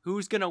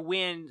 Who's going to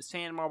win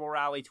Sand Marble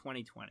Rally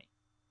 2020?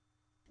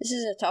 This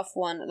is a tough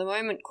one. At the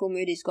moment, Cool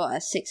Moody's got a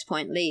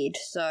 6-point lead,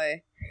 so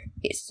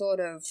it's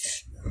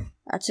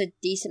that's a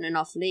decent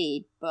enough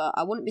lead, but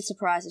I wouldn't be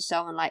surprised if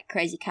someone like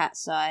Crazy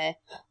Cat's Eye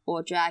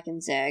or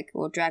Dragon's Egg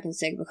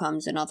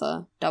becomes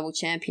another double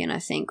champion, I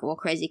think, or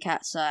Crazy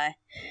Cat's Eye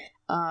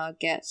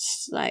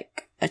gets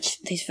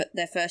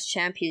their first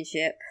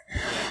championship,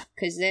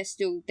 because they're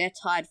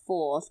tied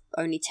 4th,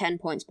 only 10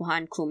 points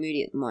behind Cool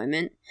Moody at the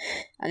moment.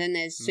 And then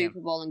there's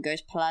Super Bowl and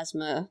Ghost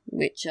Plasma,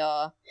 which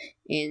are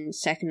in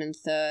 2nd and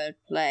 3rd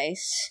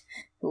place,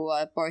 who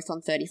are both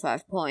on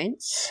 35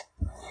 points,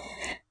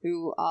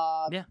 who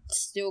are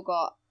still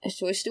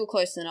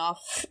close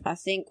enough. I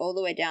think all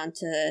the way down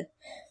to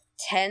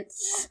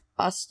 10th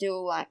are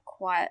still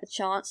quite a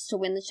chance to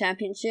win the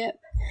championship.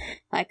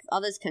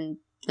 Others can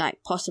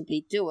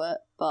possibly do it,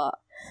 but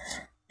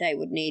they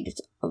would need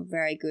a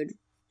very good,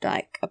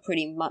 a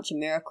pretty much a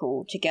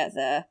miracle to get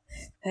there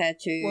compared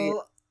to...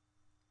 Well,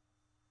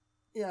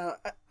 yeah,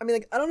 I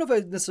mean, I don't know if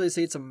I necessarily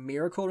say it's a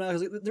miracle now,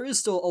 because there is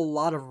still a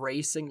lot of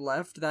racing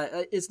left.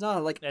 That it's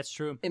not that's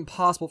true,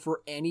 impossible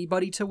for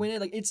anybody to win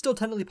it. It's still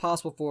technically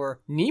possible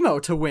for Nemo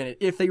to win it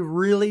if they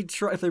really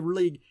try, if they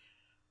really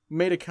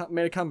made a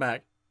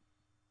comeback.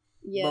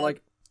 Yeah, but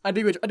I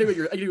do get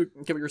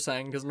what you're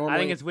saying, because normally I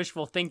think it's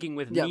wishful thinking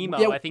with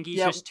Nemo. I think he's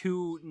just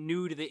too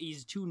new to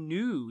he's too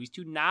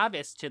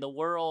novice to the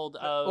world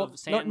of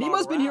Sand Marble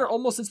Nemo's been Rally. here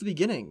almost since the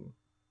beginning.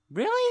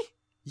 Really?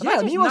 Yeah, Have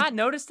I just not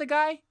noticed the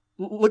guy?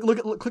 Look,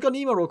 click on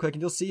Nemo real quick,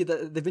 and you'll see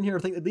that they've been here, I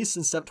think, at least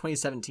since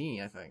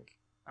 2017, I think.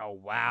 Oh,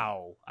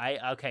 wow.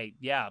 Okay,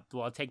 yeah.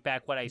 Well, I'll take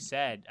back what I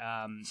said.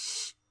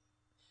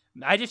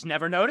 I just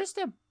never noticed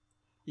him.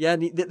 Yeah,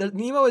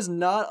 Nemo is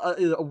not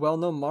a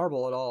well-known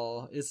marble at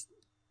all.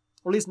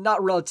 Or at least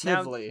not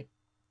relatively.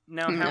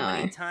 Now how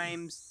many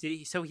times did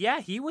he... So, yeah,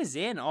 he was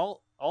in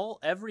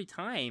every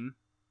time.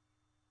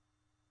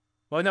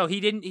 Well, no, he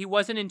didn't. He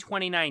wasn't in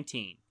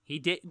 2019. He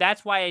did.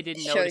 That's why I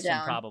didn't notice him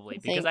Showdown, probably I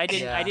because think. I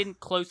didn't. Yeah. I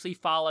didn't closely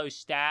follow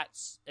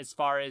stats as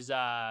far as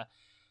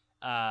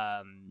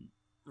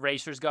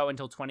racers go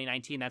until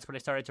 2019. That's when I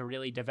started to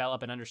really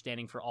develop an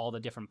understanding for all the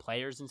different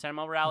players in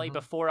Sentimental Rally. Mhm.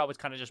 Before I was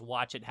kind of just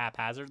watch it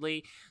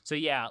haphazardly. So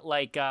yeah,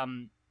 like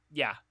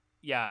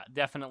yeah,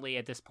 definitely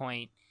at this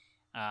point.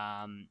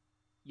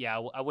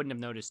 Yeah, I wouldn't have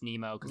noticed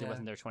Nemo because it Yeah.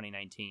 wasn't there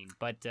 2019.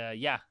 But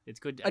yeah, it's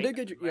good. I do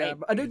get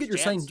your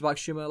saying,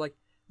 Bakshima. Like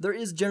there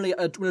is generally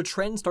when a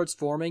trend starts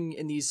forming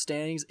in these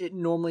standings, it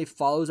normally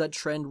follows that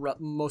trend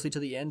mostly to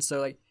the end. So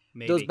like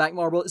those back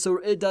marble, so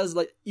it does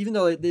like even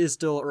though it is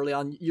still early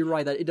on, you're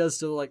right that it does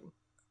still like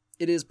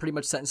it is pretty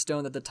much set in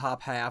stone that the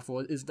top half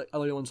is the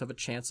other ones who have a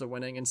chance of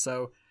winning, and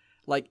so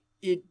like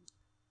it.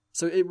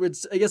 So it would,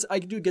 I guess I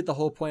do get the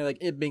whole point of like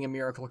it being a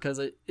miracle because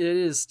it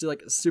is still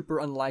like super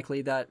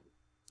unlikely that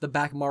the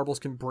back marbles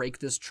can break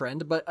this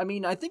trend. But I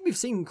mean, I think we've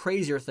seen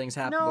crazier things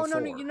happen No,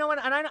 before. you know what?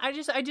 And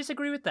I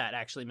disagree with that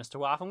actually, Mr.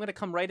 Waff. I'm going to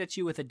come right at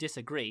you with a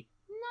disagree.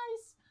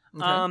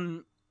 Nice.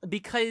 Okay.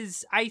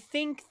 Because I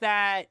think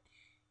that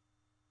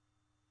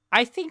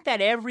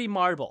every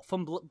marble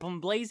from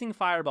Blazing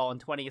Fireball in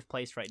 20th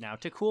place right now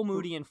to Cool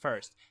Moody in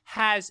first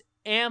has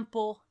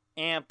ample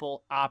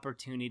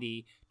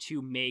opportunity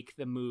to make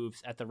the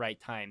moves at the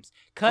right times.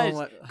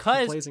 Cause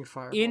Blazing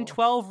Fireball. in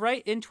 12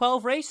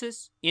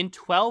 races,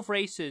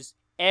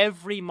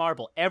 every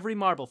marble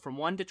from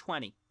 1 to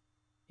 20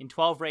 in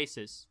 12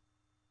 races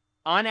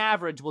on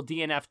average will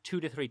DNF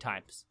 2 to 3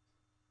 times.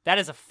 That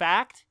is a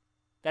fact.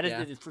 That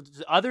is for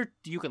other.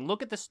 You can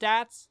look at the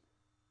stats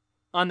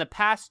on the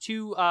past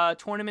 2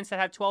 tournaments that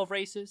have 12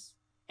 races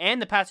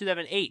and the past 2 that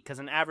have an 8 because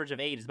an average of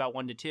 8 is about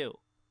 1 to 2.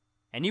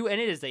 And it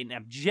is an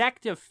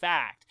objective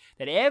fact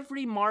that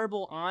every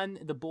marble on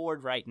the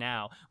board right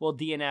now will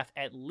DNF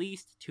at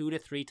least 2 to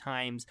 3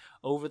 times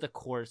over the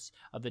course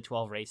of the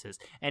 12 races.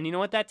 And you know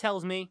what that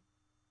tells me?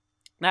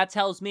 That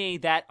tells me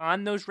that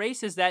on those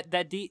races that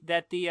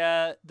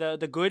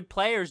the good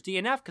players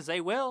DNF because they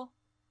will.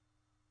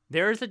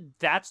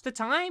 That's the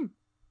time.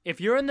 If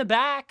you're in the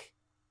back,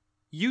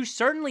 you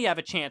certainly have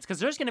a chance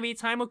because there's going to be a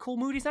time when Cool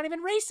Moody's not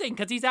even racing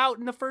because he's out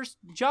in the first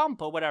jump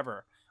or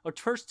whatever. Or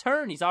first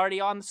turn, he's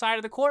already on the side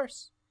of the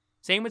course.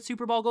 Same with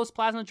Super Bowl Ghost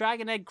Plasma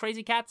Dragon Egg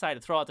Crazy Cat's Eye to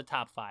throw out the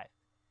top 5.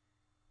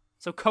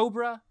 So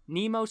Cobra,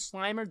 Nemo,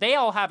 Slimer, they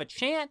all have a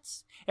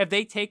chance if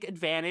they take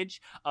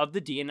advantage of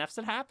the DNFs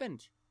that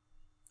happened.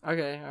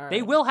 Okay, all right.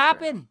 They will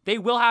happen. They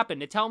will happen.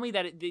 To tell me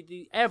that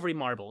every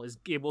marble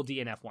it will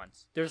DNF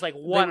once. There's like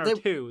one or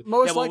two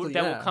most that likely,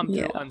 will come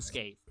through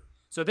unscathed.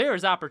 So there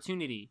is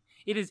opportunity.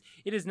 It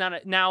is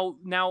not now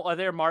are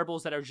there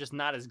marbles that are just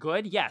not as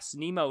good? Yes,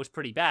 Nemo is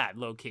pretty bad,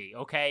 low key,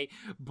 okay?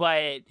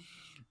 But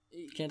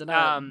can't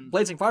deny it.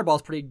 Blazing Fireball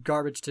is pretty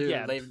garbage too.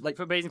 Yeah,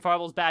 for Blazing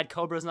Fireball's bad,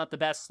 Cobra's not the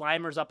best,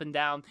 Slimer's up and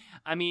down.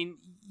 I mean,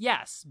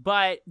 yes,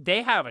 but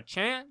they have a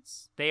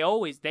chance. They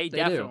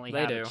definitely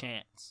have a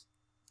chance.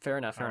 Fair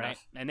enough. Right?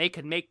 And they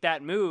could make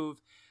that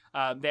move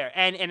there.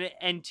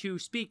 And to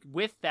speak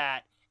with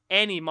that,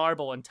 any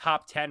marble in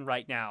top 10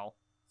 right now,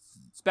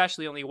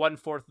 especially only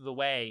 1/4 of the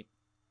way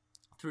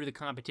through the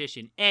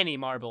competition, any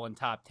marble in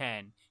top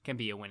 10 can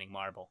be a winning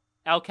marble.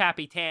 El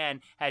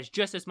Capitan has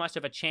just as much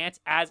of a chance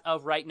as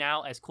of right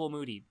now as Cool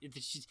Moody.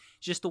 It's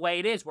just the way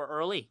it is. We're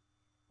early.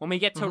 When we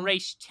get to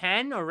race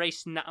 10 or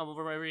race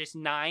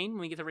 9, when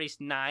we get to race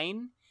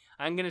 9,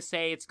 I'm going to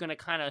say it's going to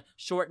kind of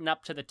shorten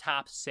up to the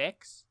top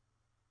 6.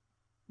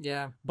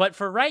 Yeah. But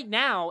for right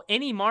now,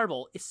 any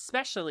marble,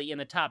 especially in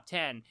the top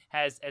 10,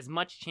 has as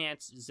much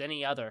chance as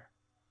any other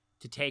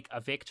to take a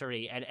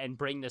victory and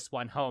bring this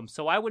one home.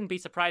 So I wouldn't be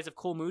surprised if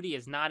Cool Moody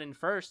is not in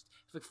first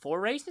like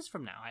 4 races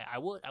from now. I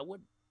would.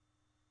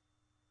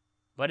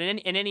 But in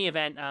any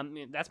event,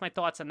 that's my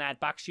thoughts on that.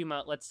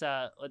 Bakshima,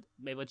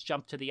 let's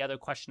jump to the other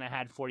question I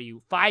had for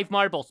you. 5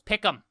 marbles,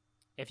 pick them.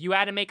 If you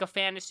had to make a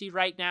fantasy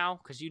right now,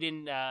 because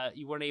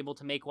you weren't able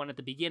to make one at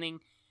the beginning,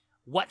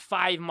 what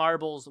 5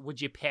 marbles would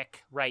you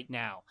pick right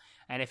now?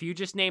 And if you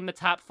just name the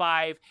top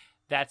 5,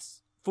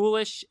 that's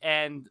foolish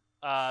and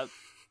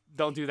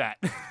don't do that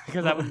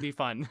because that wouldn't be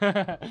fun.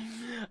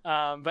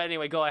 But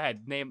anyway, go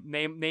ahead.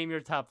 Name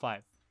your top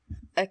 5.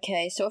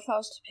 Okay, so if I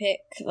was to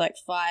pick like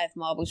 5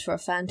 marbles for a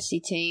fantasy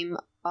team,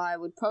 I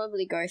would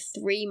probably go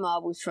 3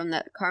 marbles from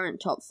that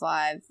current top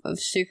 5 of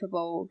Super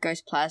Bowl,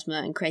 Ghost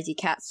Plasma, and Crazy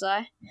Cat's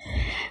Eye.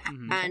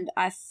 Mm-hmm. And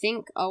I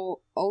think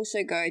I'll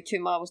also go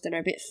 2 marbles that are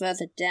a bit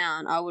further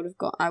down. I would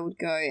go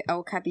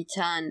El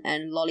Capitan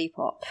and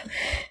Lollipop,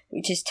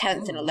 which is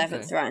 10th and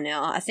 11th right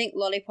now. I think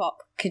Lollipop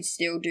could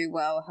still do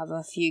well, have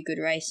a few good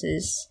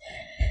races.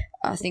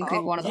 I think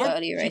in one of the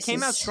earlier races. She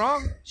came out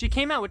strong. She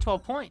came out with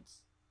 12 points.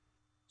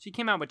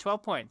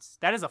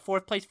 That is a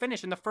 4th place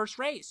finish in the first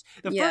race.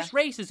 The first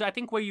race is, I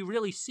think, where you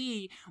really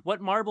see what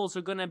marbles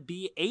are going to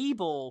be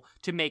able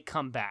to make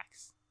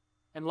comebacks.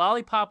 And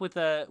Lollipop with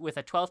a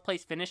 12th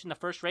place finish in the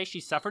first race, she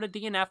suffered a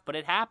DNF, but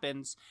it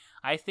happens.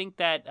 I think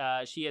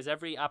that she has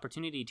every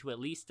opportunity to at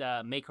least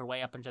make her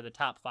way up into the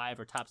top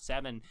 5 or top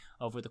 7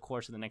 over the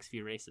course of the next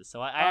few races.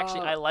 So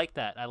I like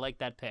that. I like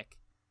that pick.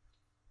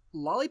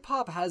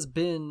 Lollipop has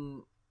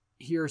been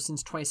here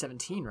since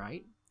 2017,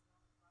 right?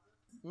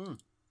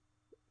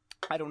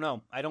 I don't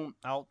know.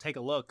 I'll take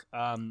a look.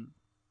 I can't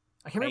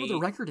remember what the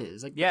record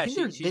is. Like, yeah, I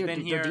think she's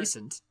been here. They're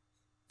decent.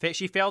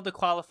 She failed to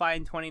qualify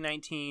in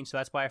 2019, so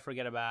that's why I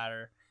forget about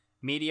her.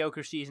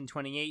 Mediocre season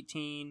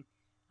 2018.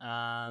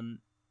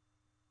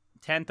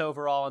 10th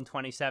overall in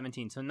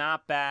 2017, so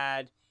not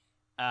bad.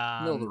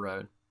 Middle of the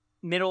road.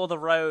 Middle of the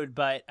road,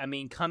 but I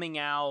mean, coming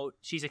out,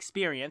 she's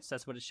experienced.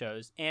 That's what it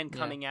shows, and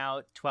coming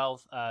out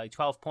 12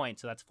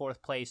 points, so that's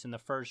 4th place in the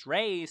first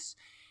race.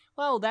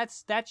 Well, that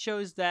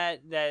shows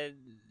that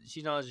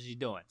she knows what she's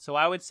doing. So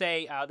I would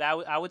say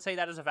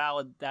that is a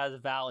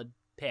valid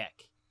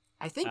pick.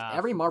 I think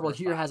every marble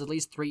here has at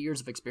least 3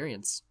 years of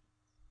experience.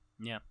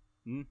 Yeah.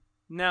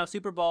 No,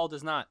 Super Bowl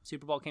does not.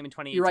 Super Bowl came in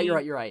 2018.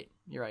 You're right.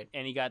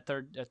 And he got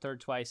third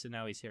twice, and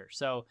now he's here.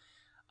 So,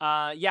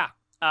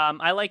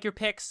 I like your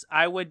picks.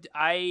 I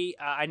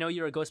know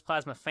you're a Ghost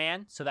Plasma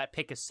fan, so that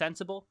pick is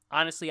sensible.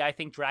 Honestly, I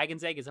think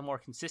Dragon's Egg is a more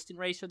consistent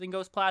racer than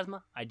Ghost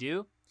Plasma. I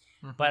do.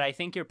 Mm-hmm. But I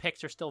think your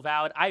picks are still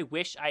valid. I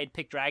wish I had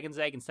picked Dragon's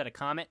Egg instead of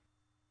Comet.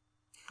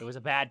 It was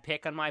a bad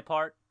pick on my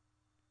part.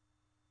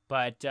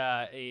 But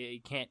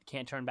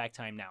can't turn back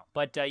time now.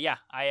 But I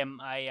am.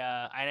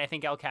 And I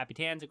think El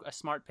Capitan's a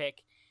smart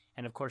pick,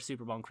 and of course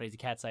Super Bowl and Crazy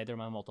Cat's Eye, they're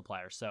my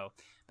multipliers. So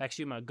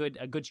Baxuma,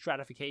 a good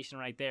stratification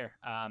right there.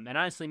 And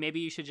honestly,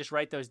 maybe you should just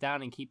write those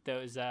down and keep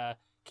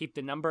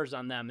the numbers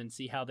on them and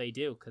see how they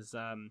do, because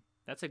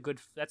that's a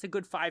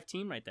good 5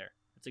 team right there.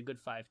 That's a good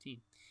 5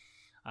 team.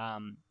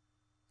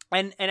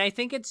 And I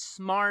think it's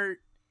smart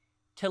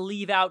to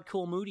leave out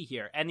Cool Moody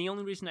here, and the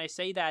only reason I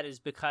say that is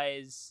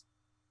because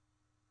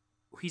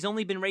he's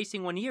only been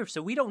racing 1 year,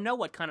 so we don't know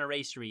what kind of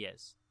racer he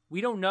is. We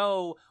don't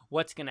know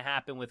what's going to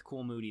happen with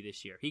Cool Moody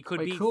this year. He could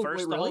be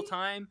first the whole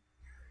time.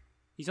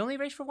 He's only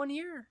raced for 1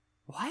 year.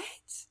 What?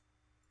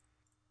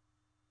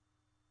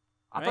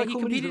 I thought he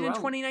competed in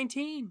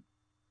 2019.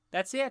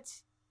 That's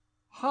it.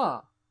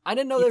 Huh. I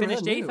didn't know he they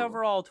finished were 8th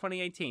overall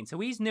 2018. So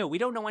he's new. We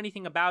don't know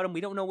anything about him. We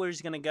don't know where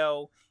he's going to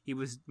go. He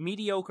was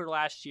mediocre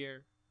last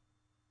year.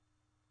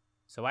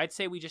 So I'd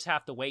say we just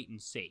have to wait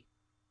and see.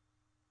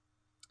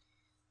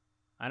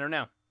 I don't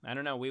know.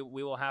 We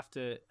will have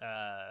to.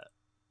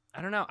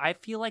 I don't know. I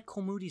feel like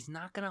Cool Moody's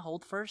not going to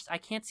hold first. I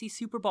can't see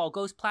Super Bowl,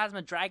 Ghost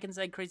Plasma, Dragon's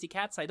Egg, Crazy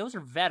Cat's Eye. Those are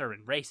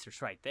veteran racers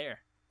right there.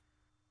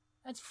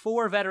 That's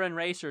 4 veteran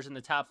racers in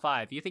the top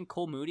 5. You think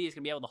Cool Moody is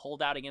going to be able to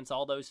hold out against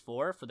all those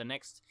 4 for the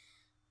next,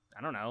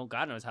 I don't know,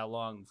 God knows how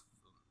long,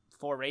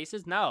 4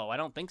 races? No, I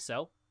don't think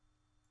so.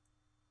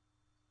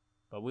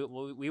 But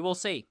we will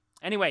see.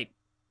 Anyway,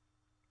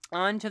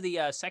 on to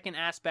the second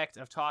aspect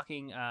of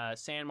talking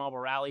Sand Marble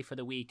Rally for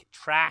the week,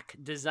 track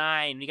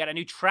design. We got a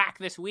new track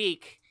this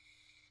week.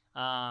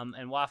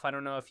 And Waf, I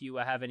don't know if you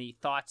have any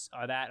thoughts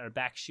on that, or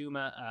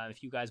Baxuma,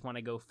 if you guys want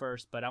to go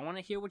first, but I want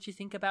to hear what you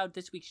think about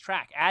this week's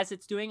track. As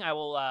it's doing, I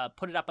will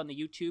put it up on the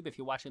YouTube. If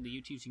you're watching the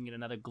YouTube, so you can get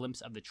another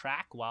glimpse of the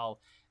track while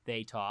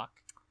they talk.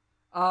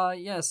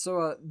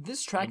 So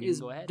this track is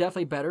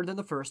definitely better than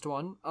the first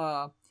one.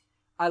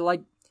 I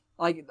like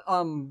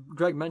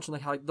Greg mentioned,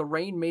 like how the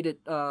rain made it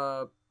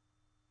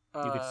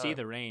you could see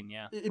the rain,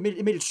 yeah. It made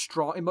it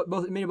strong.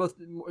 It made it both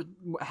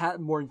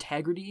had more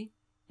integrity.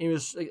 It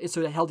was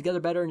so it held together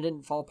better and it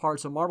didn't fall apart.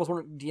 So marbles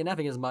weren't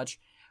DNFing as much,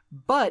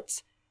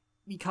 but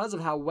because of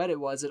how wet it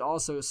was, it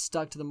also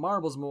stuck to the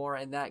marbles more,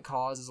 and that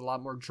causes a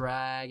lot more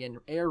drag and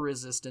air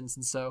resistance.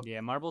 And so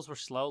marbles were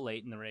slow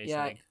late in the race.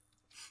 Yeah,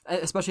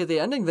 especially at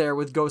the ending there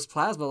with Ghost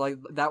Plasma, like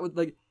that would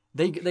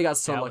they got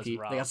so lucky.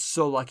 They got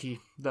so lucky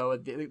though.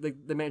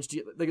 They managed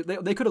to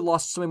they could have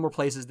lost so many more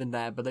places than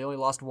that, but they only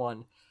lost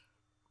 1.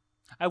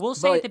 I will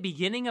say at the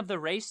beginning of the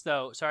race,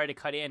 though, sorry to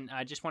cut in,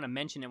 I just want to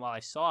mention it while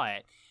I saw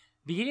it.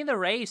 Beginning of the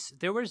race,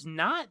 there is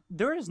not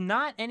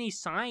any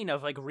sign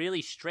of like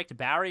really strict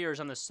barriers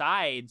on the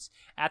sides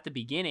at the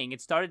beginning.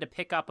 It started to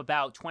pick up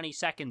about 20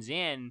 seconds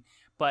in,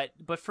 but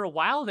for a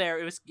while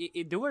there,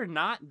 there were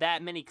not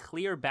that many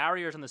clear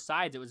barriers on the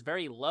sides. It was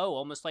very low,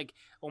 almost like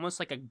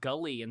a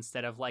gully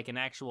instead of like an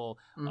actual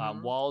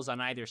walls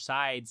on either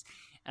sides.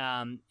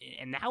 And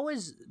that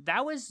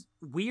was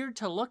weird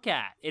to look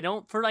at.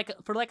 For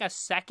like a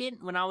second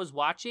when I was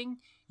watching,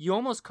 you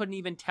almost couldn't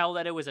even tell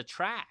that it was a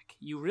track.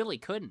 You really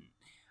couldn't.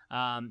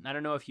 I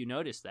don't know if you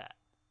noticed that.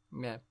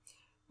 Yeah,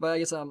 but I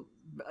guess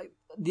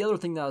the other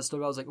thing that I was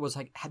talking about was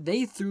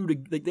they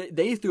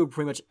threw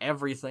pretty much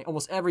everything,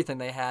 almost everything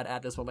they had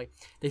at this one. Like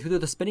they threw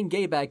the spinning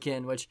gate back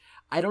in, which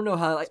I don't know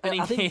how. Like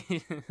I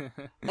think,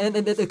 and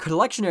then the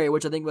collection area,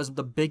 which I think was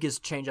the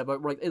biggest change up.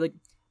 But like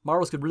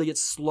marbles could really get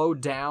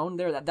slowed down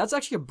there. That's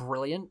actually a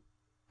brilliant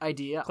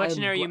idea.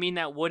 Collection area, you mean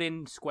that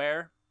wooden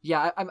square?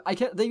 Yeah, I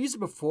can't. They've used it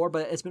before,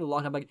 but it's been a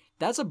long time. Like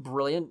that's a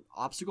brilliant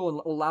obstacle and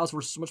allows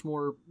for so much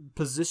more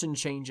position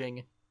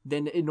changing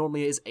than it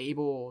normally is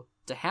able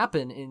to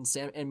happen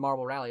in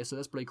Marble Rally. So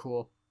that's pretty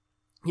cool.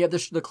 You have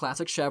the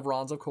classic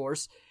chevrons, of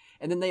course,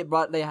 and then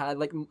they had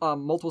like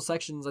multiple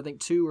sections. I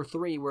think 2 or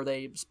 3 where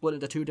they split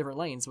into 2 different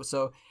lanes.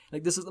 So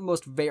like this is the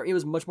most it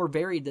was much more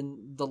varied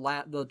than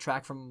the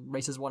track from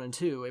races 1 and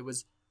 2. It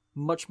was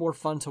much more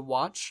fun to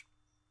watch.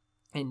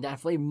 and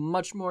definitely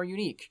much more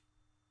unique.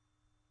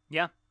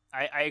 Yeah,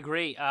 I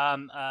agree.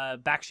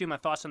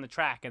 Backshuma, thoughts on the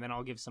track, and then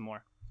I'll give some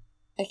more.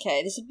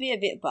 Okay, this would be a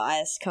bit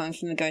biased coming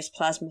from a Ghost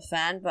Plasma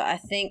fan, but I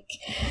think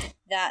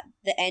that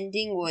the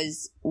ending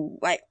was,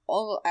 like,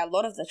 a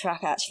lot of the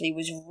track actually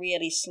was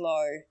really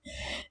slow.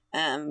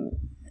 And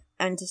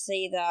to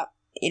see that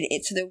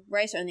so the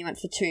race only went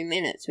for 2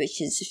 minutes,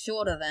 which is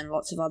shorter than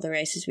lots of other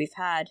races we've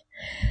had,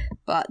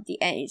 but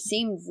it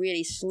seemed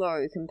really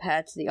slow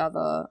compared to the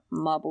other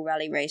Marble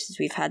Rally races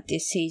we've had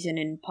this season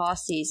and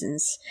past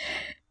seasons,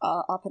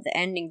 up at the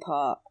ending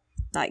part.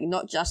 Like,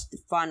 not just the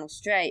final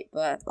straight,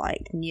 but,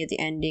 like, near the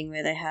ending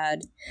where they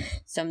had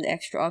some of the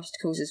extra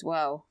obstacles as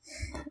well.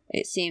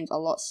 It seemed a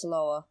lot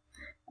slower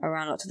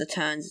around lots of the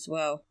turns as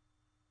well.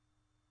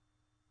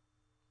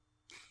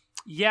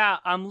 Yeah,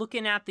 I'm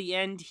looking at the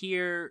end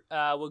here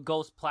where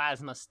Ghost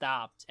Plasma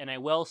stopped, and I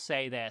will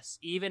say this.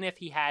 Even if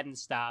he hadn't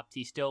stopped,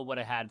 he still would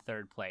have had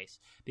third place,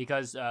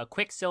 because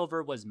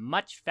Quicksilver was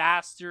much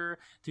faster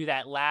through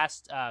that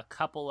last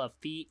couple of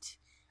feet,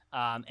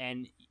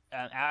 and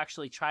I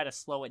actually try to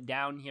slow it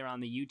down here on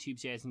the YouTube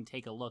so you guys can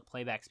take a look.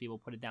 Playback speed will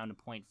put it down to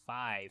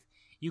 0.5.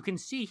 You can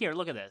see here,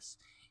 look at this.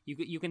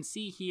 You can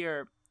see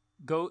here,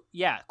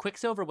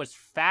 Quicksilver was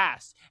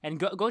fast. And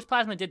Ghost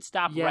Plasma did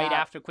stop right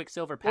after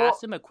Quicksilver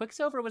passed him, but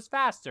Quicksilver was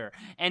faster.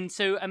 And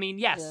so, I mean,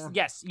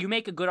 yes, you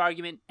make a good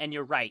argument, and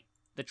you're right.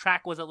 The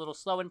track was a little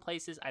slow in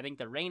places. I think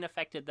the rain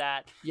affected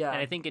that. Yeah. And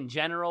I think in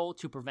general,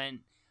 to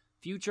prevent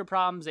future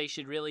problems, they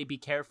should really be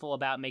careful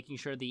about making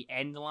sure the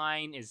end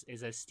line is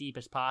as steep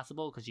as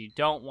possible, because you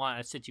don't want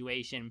a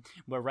situation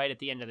where right at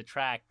the end of the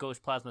track,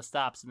 Ghost Plasma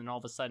stops, and then all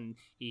of a sudden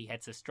he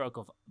hits a stroke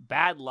of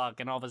bad luck,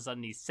 and all of a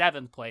sudden he's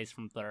 7th place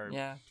from 3rd.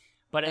 Yeah.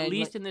 But at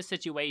least in this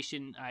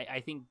situation, I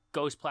think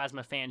Ghost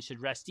Plasma fans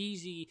should rest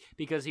easy,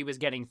 because he was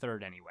getting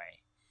 3rd anyway.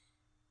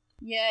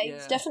 Yeah, he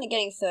was definitely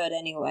getting 3rd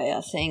anyway.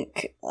 I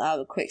think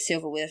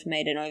Quicksilver would have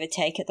made an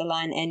overtake at the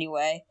line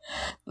anyway.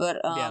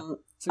 But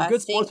some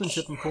good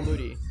sportsmanship from Cool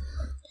Moody.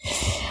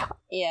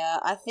 Yeah,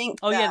 I think.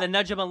 Oh yeah, the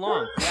nudge him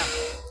along. Yeah,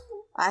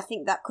 I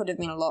think that could have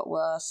been a lot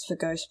worse for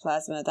Ghost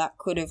Plasma. That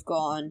could have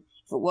gone,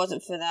 if it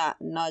wasn't for that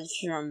nudge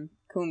from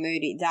Cool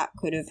Moody, that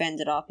could have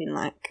ended up in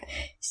like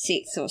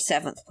 6th or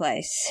 7th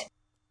place.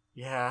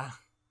 Yeah.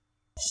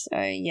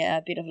 So yeah,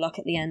 a bit of luck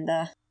at the end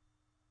there.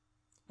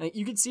 Like,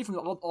 you could see from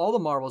all the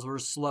marbles were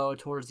slow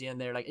towards the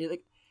end there.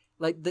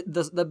 Like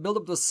the build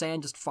up of the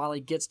sand just finally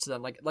gets to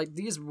them. Like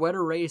these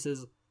wetter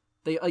races,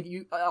 they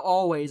you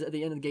always at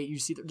the end of the gate you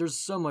see there's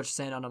so much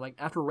sand on them. Like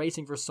after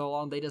racing for so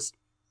long, they just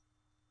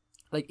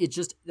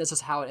that's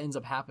just how it ends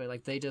up happening.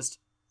 Like they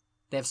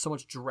have so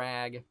much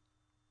drag.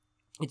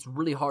 It's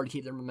really hard to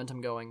keep their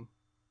momentum going.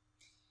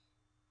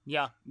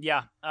 Yeah.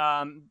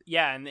 And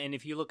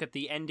if you look at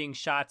the ending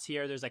shots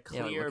here, there's a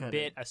clear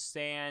bit of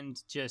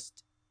sand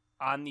just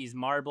on these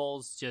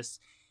marbles.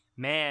 Just,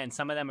 man,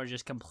 some of them are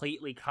just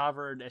completely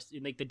covered.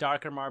 Like the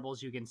darker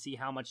marbles, you can see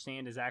how much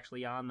sand is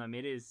actually on them.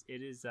 It is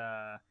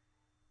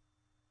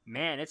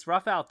man, it's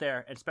rough out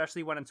there,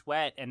 especially when it's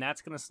wet, and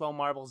that's going to slow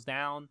marbles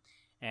down.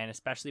 And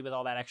especially with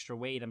all that extra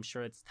weight, I'm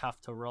sure it's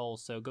tough to roll.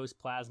 So Ghost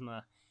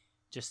Plasma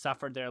just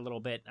suffered there a little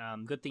bit.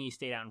 Good thing he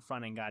stayed out in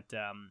front and got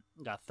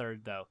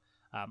 3rd, though.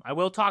 I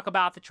will talk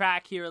about the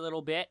track here a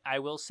little bit. I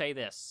will say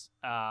this.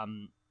 I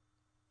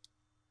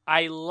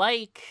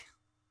like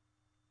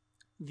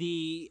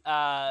the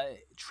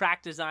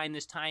track design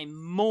this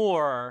time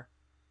more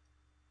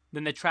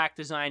than the track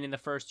design in the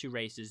first 2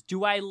 races.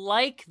 Do I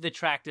like the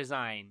track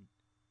design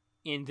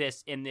in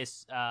this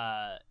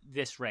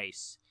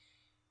race?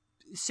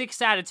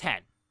 6 out of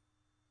 10.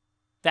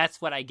 That's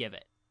what I give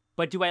it.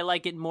 But do I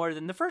like it more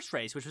than the first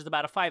race, which was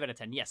about a 5 out of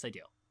 10? Yes, I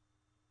do.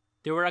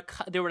 There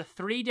were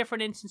 3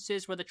 different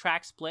instances where the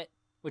track split,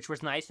 which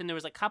was nice, and there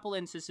was a couple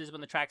instances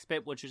when the track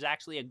split, which was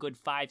actually a good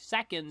 5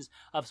 seconds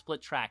of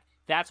split track.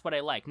 That's what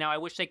I like. Now, I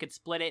wish they could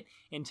split it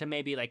into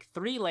maybe like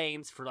 3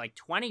 lanes for like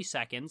 20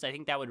 seconds. I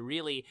think that would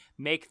really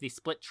make the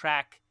split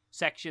track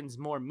sections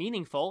more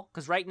meaningful,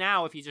 because right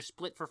now, if you just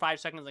split for 5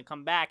 seconds and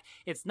come back,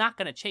 it's not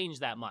going to change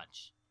that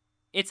much.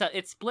 It's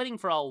splitting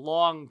for a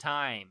long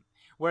time,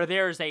 where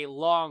there's a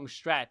long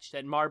stretch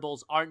that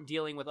marbles aren't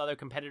dealing with other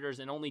competitors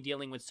and only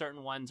dealing with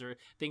certain ones or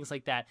things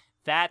like that.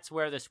 That's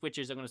where the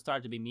switches are going to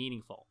start to be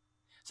meaningful.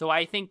 So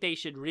I think they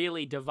should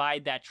really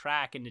divide that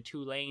track into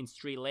 2 lanes,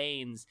 3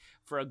 lanes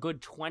for a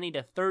good 20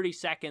 to 30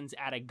 seconds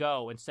at a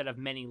go instead of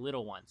many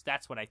little ones.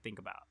 That's what I think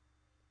about.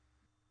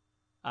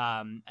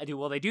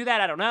 Will they do that?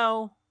 I don't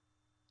know.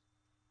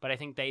 But I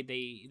think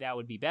that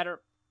would be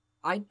better.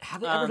 Have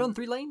they ever done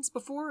 3 lanes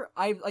before?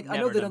 I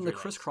know they've done the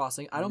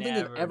crisscrossing. I don't think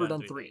they've ever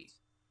done 3.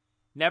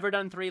 Never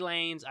done 3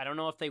 lanes. I don't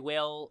know if they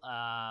will.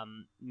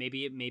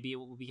 Maybe it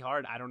will be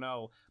hard. I don't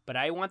know. But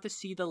I want to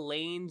see the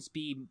lanes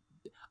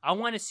I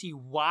want to see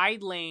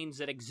wide lanes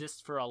that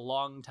exist for a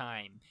long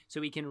time, so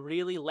we can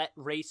really let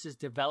races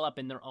develop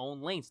in their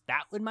own lanes.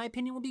 That, in my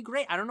opinion, would be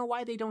great. I don't know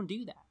why they don't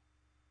do that.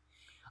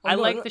 I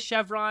like the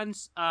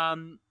chevrons.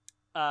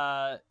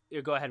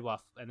 Go ahead,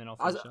 Wuff, and then I'll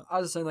finish up. I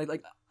was saying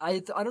I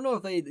don't know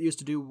if they used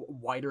to do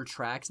wider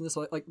tracks in this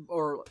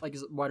or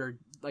wider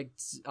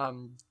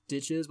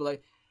ditches,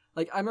 but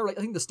I remember I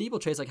think the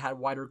steeplechase had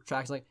wider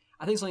tracks.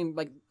 I think something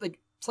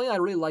something I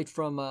really liked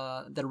from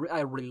that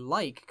I really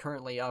like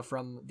currently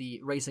from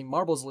the Racing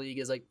Marbles League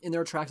is in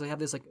their tracks they have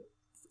this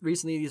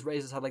recently these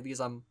races have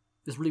these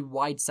this really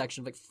wide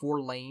section of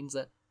 4 lanes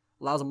that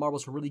allows the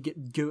marbles to really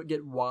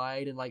get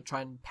wide and try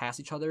and pass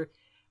each other.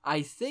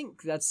 I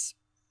think that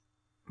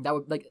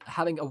would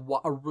having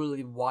a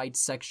really wide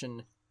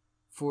section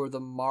for the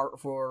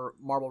for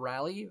Marble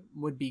Rally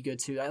would be good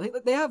too. I think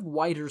that they have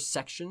wider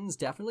sections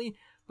definitely,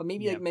 but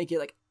maybe make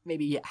it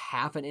maybe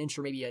half an inch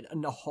or maybe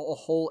a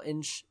whole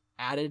inch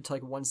added to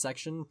one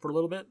section for a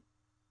little bit,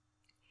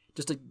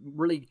 just to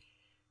really,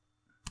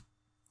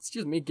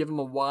 give them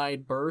a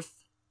wide berth.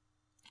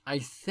 I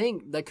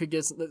think that could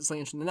get something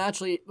interesting. And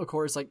naturally, of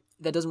course, it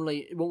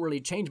won't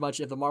really change much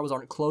if the marbles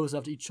aren't close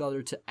enough to each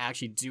other to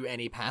actually do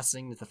any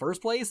passing in the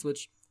first place,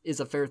 which is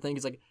a fair thing.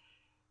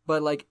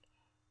 But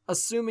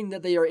assuming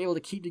that they are able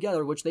to keep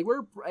together, which they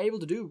were able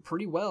to do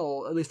pretty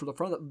well, at least for the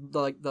front,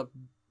 I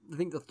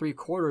think the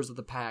 3/4 of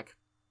the pack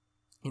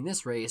in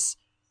this race,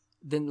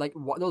 then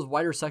those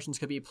wider sections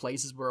could be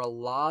places where a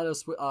lot of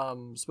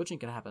switching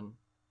can happen.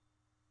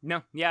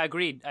 No, yeah,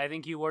 agreed. I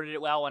think you worded it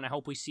well, and I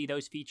hope we see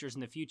those features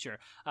in the future.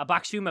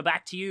 Bakshuma,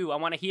 back to you. I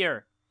want to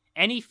hear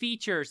any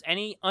features,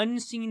 any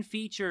unseen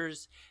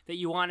features that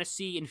you want to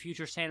see in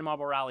future Sand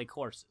Marble Rally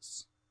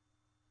courses.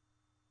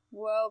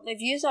 Well, they've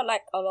used a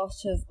lot of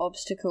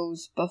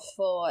obstacles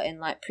before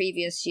in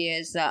previous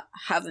years that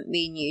haven't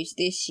been used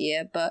this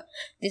year, but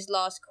this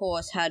last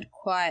course had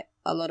quite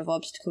a lot of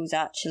obstacles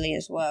actually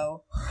as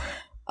well.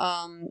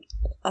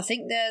 I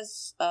think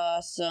there's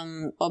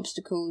some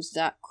obstacles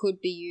that could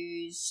be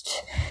used.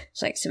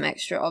 It's some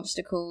extra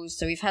obstacles.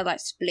 So we've had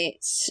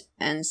splits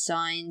and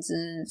signs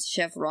and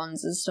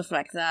chevrons and stuff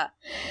like that.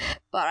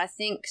 But I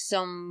think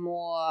some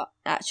more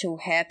actual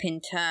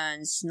hairpin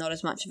turns, not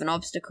as much of an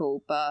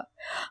obstacle, but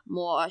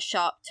more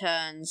sharp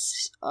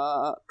turns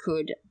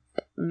could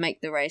make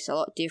the race a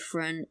lot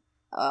different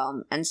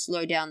and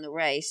slow down the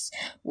race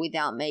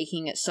without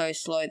making it so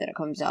slow that it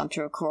comes down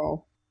to a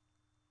crawl.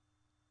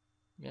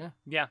 Yeah,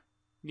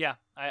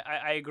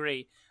 I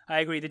agree.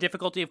 The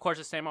difficulty, of course,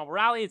 is Sand Marble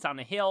Rally. It's on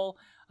the hill,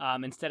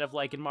 instead of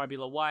in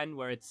Marbula 1,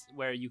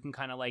 where you can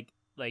kind of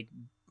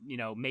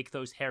make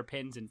those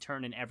hairpins and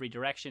turn in every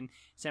direction.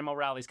 Sand Marble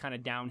Rally is kind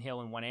of downhill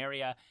in one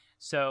area.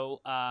 So,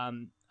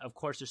 of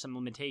course, there's some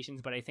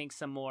limitations, but I think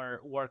some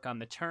more work on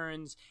the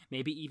turns,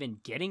 maybe even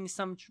getting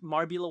some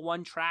Marbula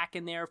 1 track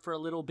in there for a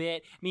little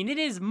bit. I mean, it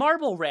is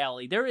Marble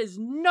Rally. There is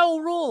no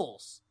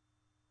rules.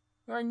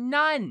 There are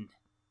none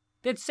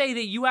that say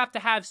that you have to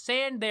have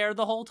sand there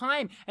the whole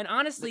time. And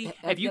honestly,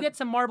 if you get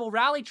some Marble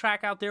Rally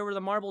track out there where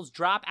the marbles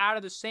drop out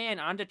of the sand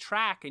onto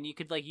track and you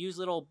could use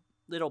little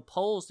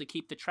poles to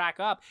keep the track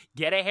up,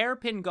 get a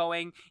hairpin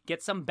going,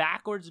 get some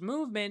backwards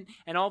movement,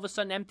 and all of a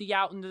sudden empty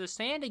out into the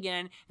sand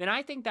again, then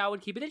I think that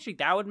would keep it interesting.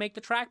 That would make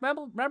the track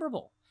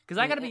memorable. Because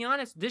I got to be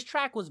honest, this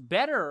track was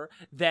better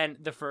than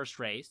the first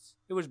race.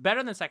 It was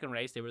better than the second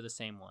race. They were the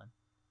same one.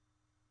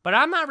 But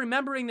I'm not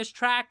remembering this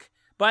track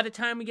by the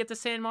time we get to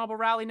Sand Marble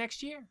Rally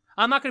next year.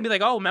 I'm not going to be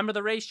remember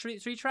the race 3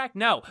 track?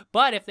 No.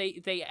 But if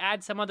they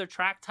add some other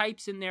track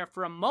types in there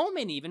for a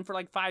moment, even for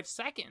 5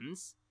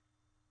 seconds,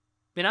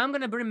 then I'm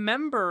going to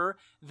remember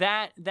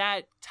that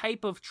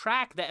type of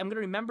track, that I'm going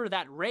to remember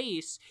that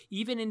race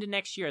even into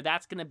next year.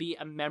 That's going to be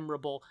a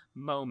memorable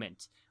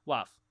moment.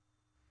 Wuff.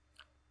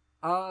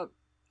 I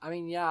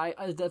mean, yeah, I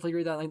definitely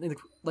agree with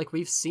that.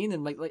 We've seen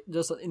them,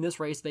 just in this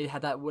race, they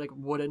had that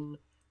wooden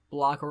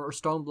block or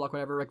stone block,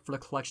 whatever, for the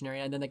collection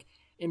area, and then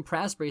in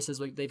past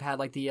races, they've had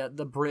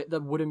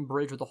the wooden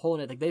bridge with a hole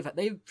in it.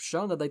 They've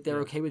shown that they're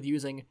okay with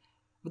using.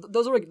 But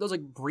those are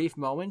brief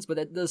moments, but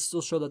that does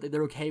still show that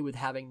they're okay with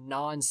having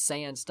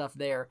non-sand stuff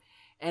there.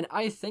 And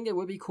I think it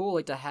would be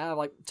cool to have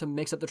to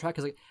mix up the track,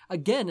 because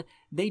again,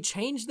 they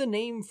changed the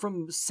name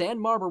from Sand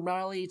Marble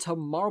Rally to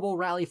Marble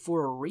Rally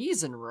for a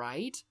reason,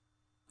 right?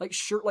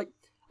 Sure,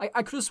 I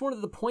could have sworn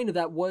that the point of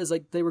that was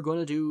they were going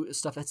to do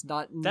stuff that's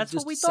not. That's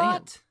just what we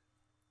sand. Thought.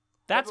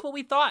 That's what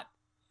we thought.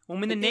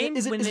 When the name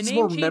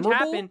change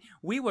happened,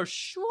 we were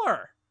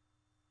sure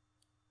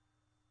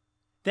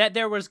that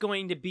there was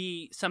going to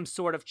be some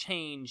sort of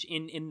change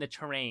in the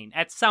terrain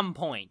at some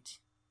point.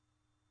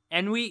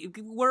 And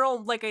we're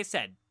all, like I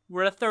said,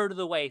 we're a third of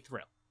the way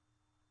through.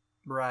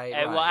 Right.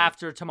 Well,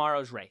 after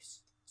tomorrow's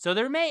race. So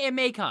it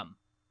may come.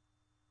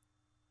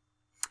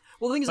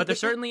 Well, the thing is, there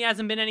certainly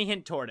hasn't been any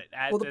hint toward it.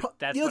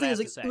 That's the other thing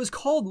is, it was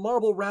called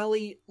Marble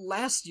Rally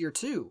last year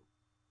too.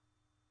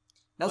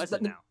 Now?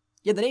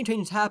 Yeah, the name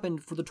changes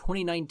happened for the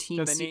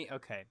 2019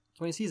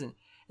 season.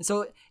 And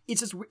so it's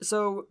just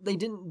so they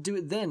didn't do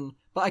it then,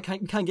 but I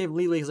kind of gave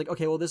leeway. It's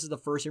okay, well, this is the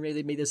first year. Maybe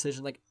they made the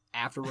decision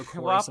after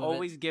recording. Well, I've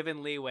always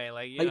given leeway,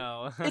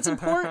 It's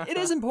important. It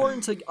is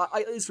important to,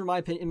 at least for my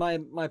opinion,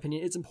 in my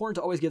opinion, it's important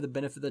to always give the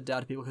benefit of the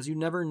doubt to people, because you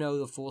never know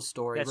the full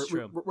story. That's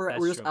true. We're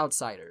just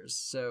outsiders,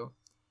 so.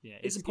 Yeah,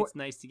 It's it's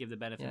nice to give the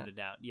benefit of the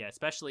doubt. Yeah,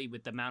 especially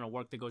with the amount of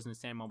work that goes into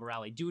Sand Marble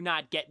Rally. Do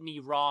not get me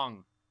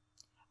wrong.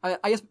 I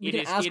guess we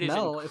can ask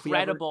Mel if if we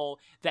incredible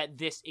that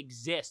this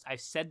exists. I've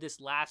said this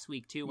last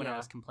week too when I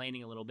was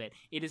complaining a little bit.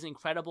 It is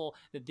incredible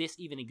that this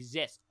even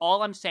exists.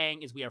 All I'm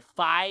saying is we are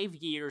 5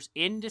 years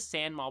into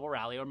Sand Marble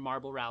Rally or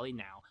Marble Rally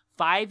now.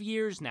 5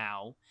 years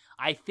now.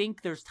 I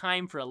think there's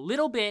time for a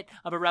little bit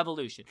of a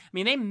revolution. I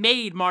mean, they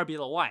made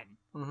Marbula 1.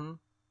 Mm-hmm.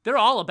 They're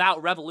all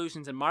about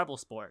revolutions in marble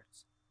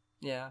sports.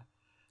 Yeah.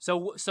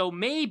 So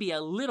maybe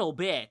a little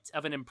bit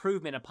of an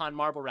improvement upon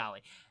Marble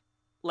Rally.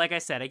 Like I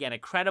said, again,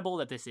 incredible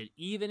that this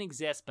even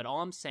exists, but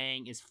all I'm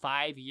saying is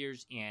 5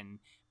 years in,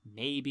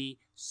 maybe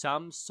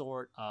some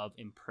sort of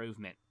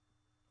improvement.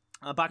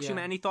 Bakshuma,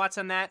 any thoughts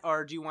on that,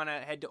 or do you want to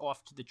head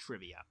off to the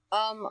trivia?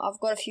 I've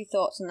got a few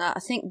thoughts on that. I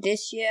think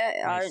this year,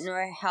 Nice. I don't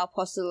know how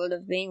possible it would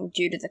have been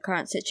due to the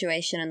current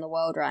situation in the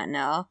world right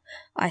now.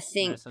 I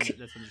think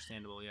That's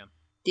understandable, yeah.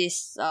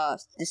 this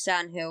the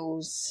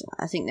Sandhills,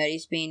 I think that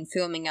he's been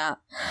filming at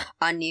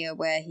near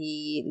where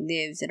he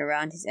lives and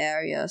around his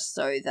area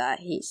so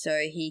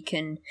he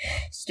can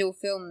still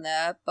film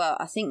there, but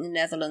I think the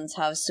Netherlands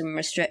have some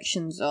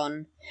restrictions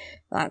on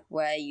like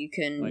where you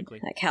can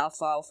like how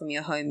far from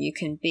your home you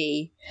can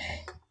be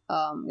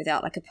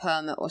without like a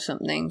permit or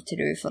something to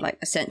do for like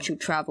essential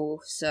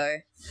travel. So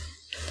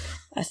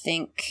I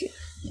think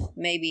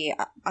maybe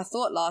I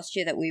thought last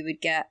year that we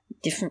would get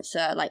different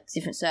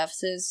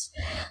surfaces,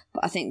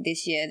 but I think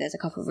this year there's a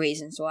couple of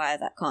reasons why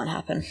that can't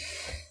happen.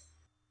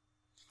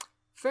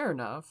 Fair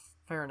enough.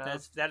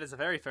 That is a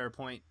very fair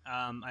point.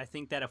 I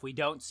think that if we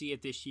don't see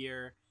it this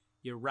year,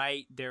 you're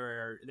right.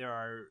 There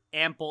are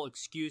ample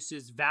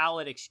excuses,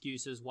 valid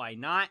excuses why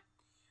not.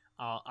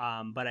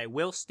 But I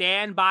will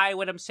stand by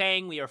what I'm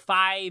saying. We are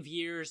 5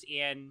 years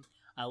in.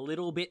 A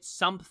little bit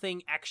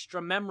something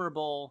extra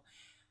memorable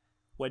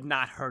would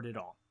not hurt at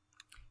all.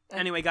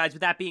 Anyway, guys,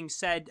 with that being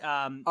said,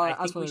 I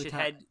think we should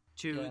head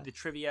to the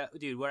trivia.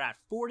 Dude, we're at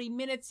 40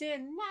 minutes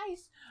in.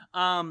 Nice.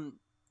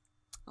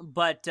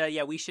 But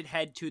we should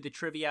head to the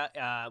trivia.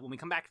 When we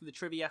come back to the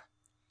trivia,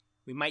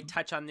 we might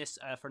touch on this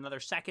for another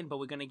second, but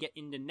we're going to get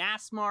into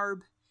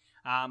NASMARB.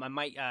 I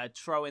might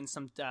throw in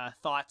some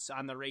thoughts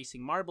on the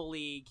Racing Marble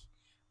League.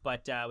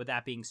 But with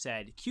that being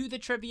said, cue the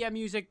trivia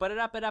music,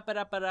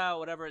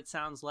 whatever it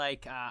sounds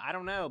like. I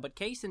don't know, but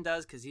Kaysen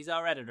does because he's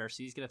our editor,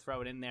 so he's going to throw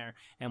it in there,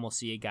 and we'll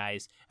see you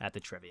guys at the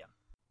trivia.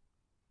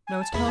 Now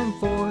it's time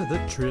for the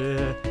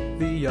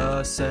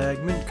trivia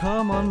segment.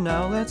 Come on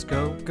now, let's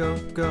go.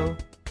 Go.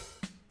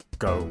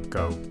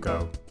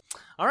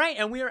 All right,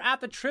 and we are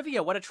at the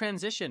trivia. What a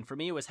transition. For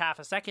me, it was half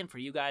a second. For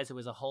you guys, it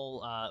was a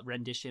whole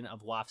rendition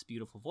of Waf's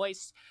beautiful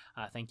voice.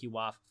 Thank you,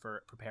 Waf,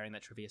 for preparing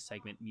that trivia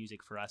segment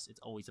music for us. It's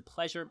always a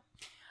pleasure.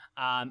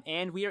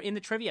 And we are in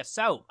the trivia.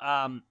 So,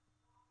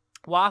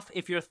 Waf,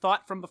 if your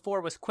thought from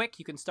before was quick,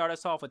 you can start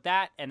us off with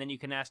that, and then you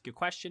can ask your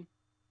question.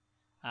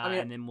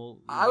 And then we'll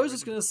I was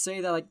just going to say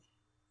that, like,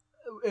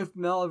 if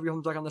Mel ever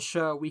comes back on the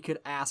show, we could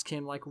ask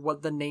him, like,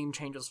 what the name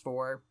change is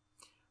for.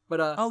 But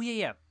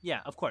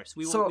yeah, of course.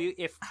 We will. So,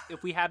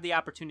 if we have the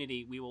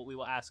opportunity, we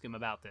will ask him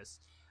about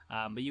this.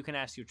 But you can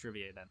ask your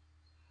trivia then.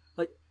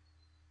 Like,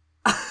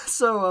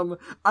 so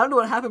I don't know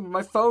what happened, but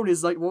my phone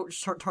is like won't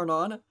turn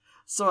on,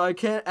 so I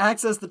can't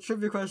access the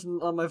trivia question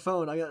on my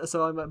phone.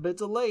 So I'm a bit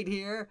delayed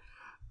here.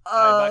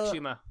 All right,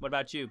 Bakshuma, what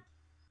about you?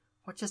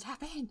 What just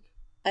happened?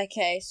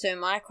 Okay, so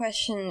my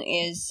question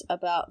is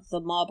about the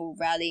Marble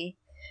Rally,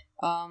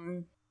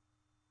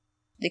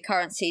 the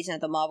current season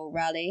of the Marble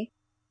Rally.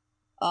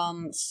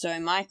 So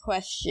my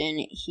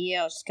question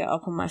here, I'll just get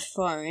up on my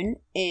phone,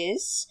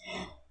 is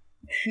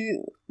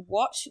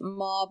what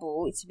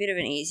marble, it's a bit of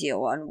an easier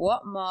one,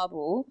 what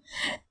marble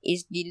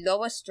is the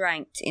lowest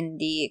ranked in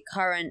the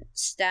current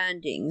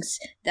standings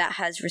that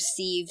has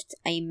received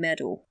a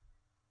medal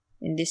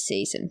in this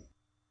season?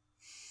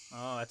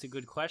 Oh, that's a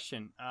good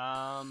question.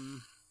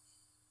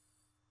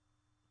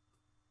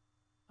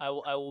 I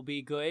will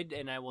be good,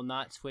 and I will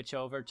not switch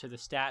over to the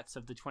stats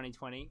of the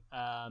 2020.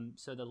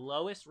 So the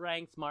lowest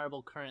ranked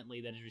marble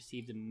currently that has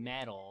received a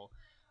medal,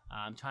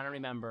 I'm trying to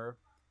remember.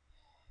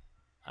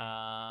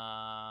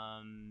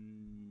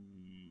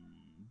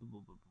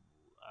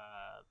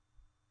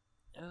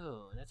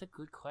 That's a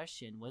good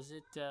question. Was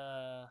it?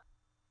 I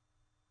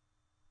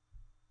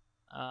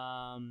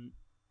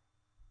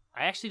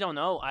actually don't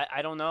know.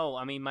 I don't know.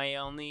 I mean,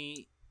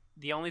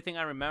 the only thing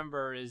I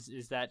remember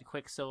is that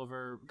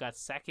Quicksilver got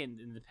second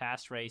in the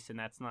past race, and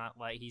that's not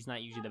like he's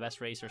not usually the best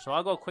racer. So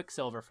I'll go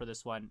Quicksilver for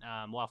this one.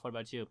 Waf, what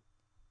about you?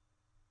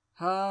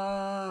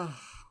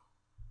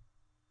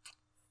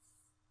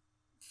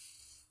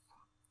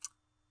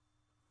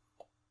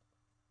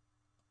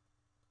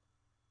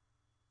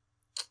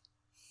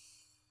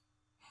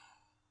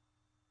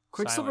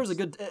 Quicksilver's a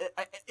good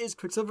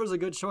Quicksilver's a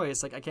good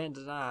choice. Like, I can't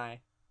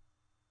deny.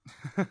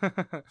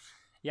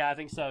 Yeah, I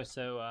think so.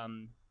 So, I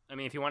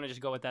mean, if you want to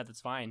just go with that,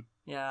 that's fine.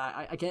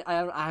 Yeah, I can't. I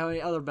have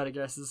any other better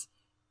guesses.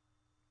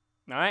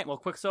 All right, well,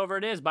 Quicksilver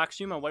it is.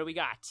 Bakshuma, what do we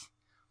got?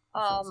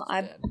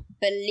 I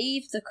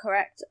believe the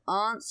correct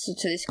answer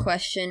to this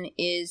question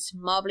is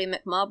Marbly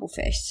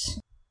McMarbleface.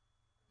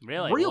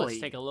 Really? Well, let's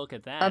take a look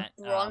at that.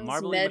 A bronze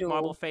Marbly medal.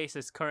 McMarbleface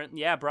is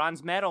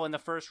bronze medal in the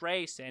first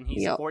race, and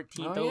he's Yep.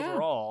 14th Oh, yeah.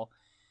 overall.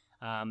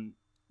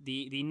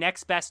 The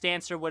next best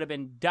answer would have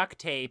been duct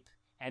tape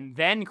and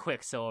then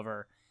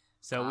Quicksilver.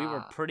 So we were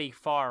pretty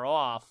far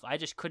off. I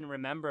just couldn't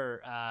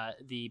remember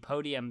the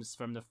podiums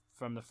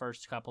from the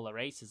first couple of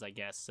races, I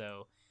guess.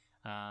 So,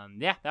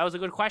 yeah, that was a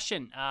good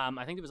question.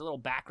 I think there was a little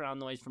background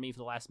noise for me for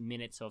the last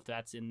minute. So if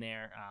that's in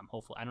there,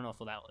 hopefully, I don't know if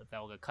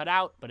that will get cut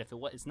out. But if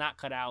it's not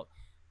cut out,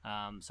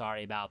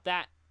 sorry about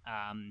that.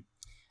 I'm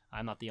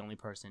not the only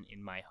person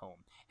in my home.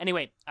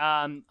 Anyway,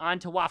 on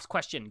to Waff's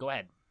question. Go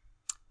ahead.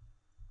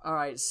 All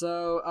right,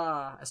 so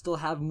I still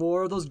have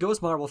more of those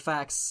Ghost Marble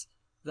facts.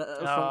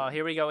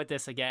 Here we go with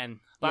this again.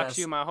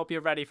 Bakshuma, I hope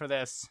you're ready for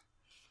this.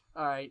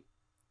 All right.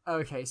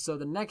 Okay, so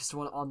the next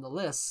one on the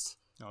list.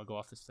 I'll go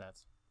off the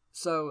stats.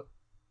 So,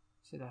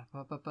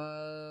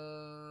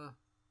 And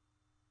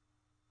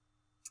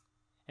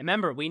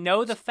remember, we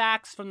know the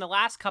facts from the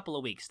last couple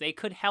of weeks. They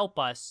could help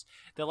us.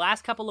 The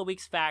last couple of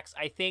weeks' facts,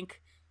 I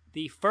think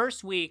the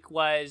first week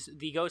was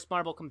the Ghost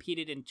Marble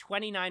competed in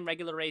 29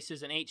 regular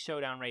races and 8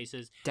 showdown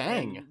races.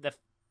 Dang. And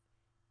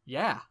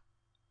Yeah.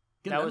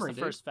 Good that memory, was the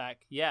dude. first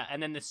fact. Yeah,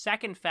 and then the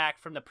second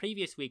fact from the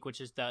previous week,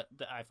 which is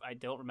I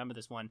don't remember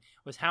this one,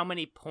 was how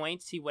many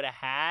points he would have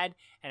had,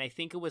 and I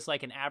think it was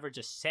like an average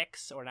of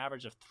 6 or an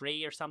average of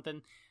 3 or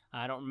something.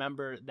 I don't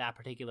remember that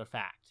particular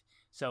fact.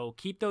 So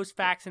keep those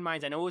facts in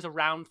mind. I know it was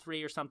around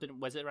 3 or something.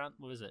 Was it around?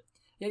 What was it?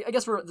 Yeah, I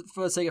guess for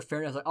the sake of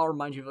fairness, I'll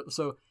remind you.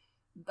 So,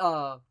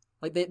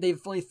 like they've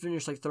only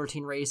finished like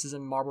 13 races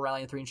in Marble Rally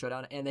and 3 in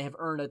Showdown, and they have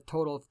earned a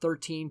total of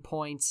 13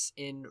 points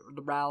in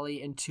the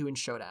Rally and 2 in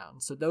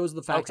Showdown. So those are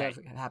the facts that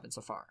have happened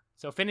so far.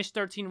 So finished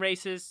 13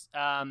 races,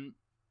 and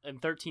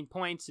 13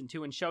 points and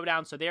 2 in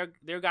Showdown. So there,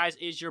 guys,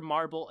 is your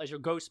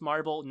Ghost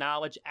Marble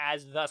knowledge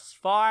as thus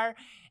far.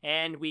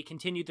 And we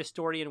continue the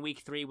story in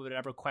week 3 with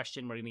whatever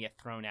question we're going to get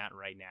thrown at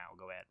right now.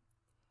 Go ahead.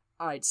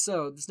 All right,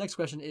 so this next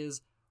question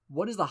is,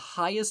 what is the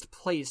highest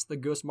place the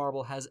Ghost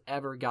Marble has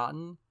ever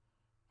gotten?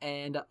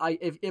 And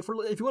if you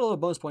want a little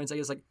bonus points,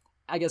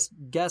 I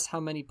guess how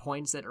many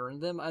points that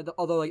earned them.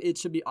 Although like it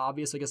should be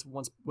obvious, I guess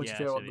once you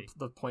figure out what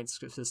the points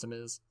system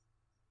is.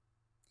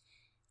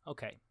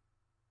 Okay,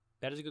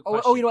 that is a good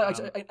question. Oh, you know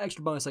what?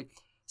 Extra bonus, like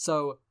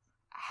so.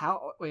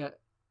 How? Wait,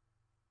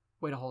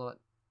 hold on.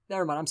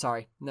 Never mind. I'm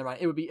sorry. Never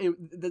mind. It would be.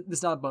 This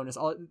is not a bonus.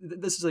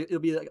 This is it'll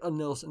be like a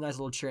nice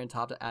little cherry on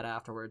top to add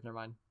afterwards. Never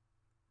mind.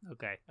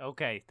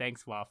 Okay.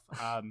 Thanks, Waff.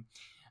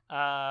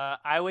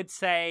 I would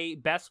say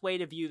best way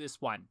to view this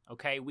one.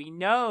 Okay, we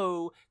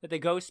know that the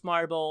Ghost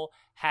Marble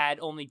had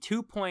only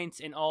 2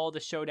 points in all the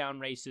showdown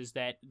races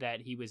that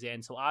he was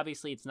in. So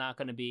obviously it's not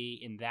going to be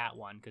in that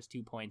one because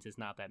 2 points is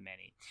not that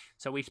many.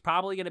 So he's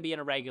probably going to be in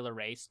a regular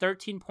race.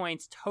 13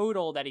 points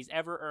total that he's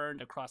ever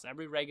earned across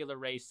every regular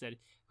race that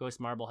Ghost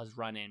Marble has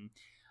run in.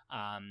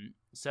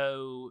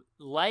 So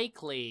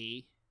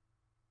likely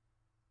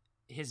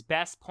his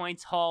best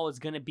points haul is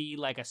going to be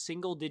like a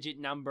single digit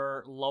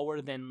number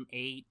lower than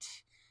 8.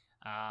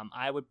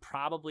 I would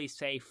probably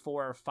say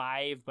 4 or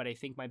 5, but I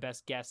think my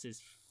best guess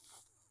is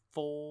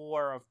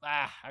 4.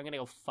 I'm going to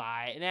go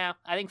 5. No,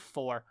 I think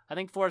 4. I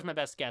think 4 is my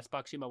best guess.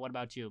 Bakshima, what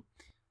about you?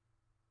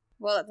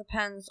 Well, it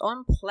depends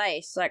on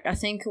place. Like, I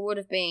think it would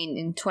have been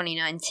in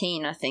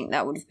 2019. I think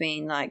that would have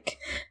been, like,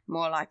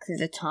 more likely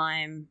the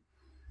time.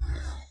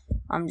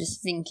 I'm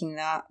just thinking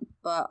that.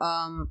 But,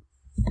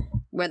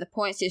 where the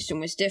point system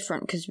was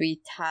different because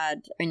we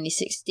had only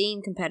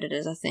 16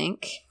 competitors, I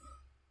think.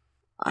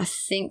 I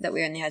think that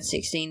we only had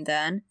 16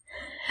 then.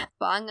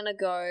 But I'm going to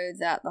go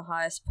that the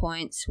highest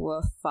points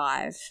were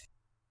 5.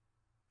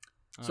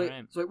 So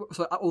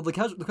the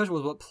question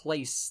was what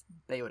place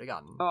they would have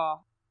gotten.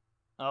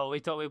 Oh, we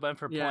thought we went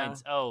for Yeah.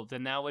 points. Oh,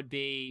 then that would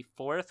be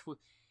 4th.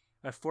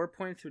 4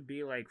 points would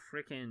be like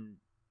freaking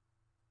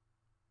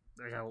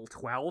like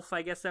 12th,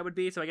 I guess that would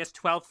be. So I guess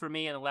 12th for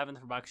me and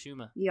 11th for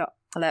Bakshuma. Yeah,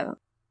 11.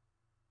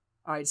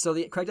 All right, so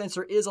the correct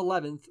answer is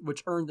 11th,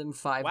 which earned them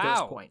 5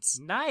 Ghost points.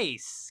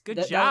 Nice. Good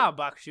That- job,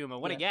 Bakshuma.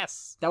 What a yeah.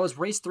 guess. That was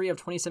race 3 of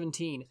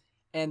 2017,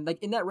 and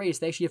like in that race,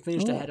 they actually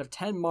finished ahead of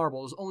 10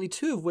 marbles, only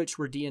 2 of which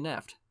were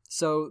DNF'd.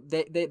 So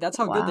that's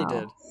how good they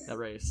did that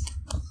race.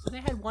 So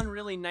they had one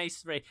really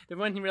nice race. They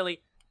won a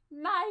really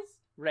nice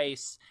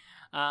race.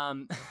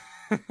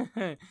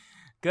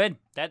 Good.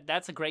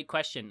 That's a great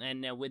question.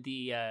 And with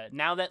the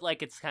now that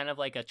like it's kind of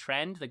like a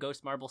trend, the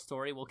Ghost Marble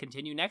story will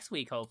continue next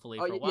week, hopefully.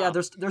 For a while. Yeah,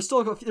 there's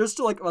still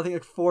like I think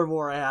like 4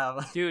 more I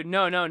have. Dude,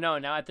 no.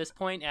 Now at this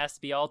point, it has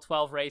to be all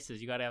 12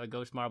 races. You got to have a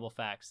Ghost Marble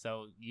fact.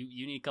 So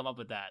you need to come up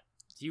with that.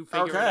 You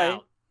figure it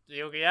out.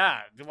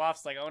 Yeah,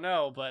 Waff's like, oh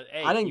no, but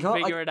hey,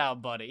 figure it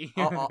out, buddy.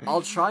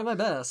 I'll try my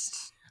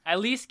best. At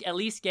least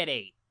get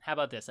 8. How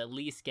about this? At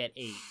least get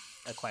 8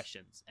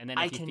 questions, and then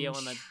if you feel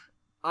in the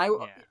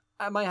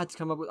I might have to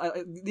come up with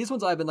these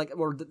ones. I've been like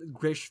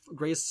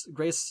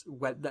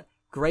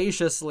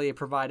graciously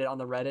provided on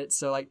the Reddit.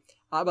 So like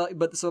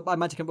But so I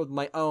might come up with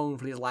my own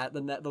for these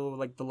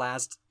the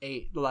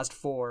last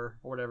 4 or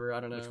whatever. I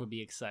don't know. Which would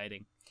be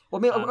exciting.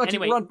 Well, I mean,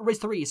 anyway, we're on race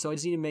 3, so I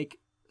just need to make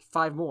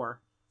 5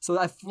 more. So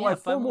I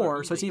have 4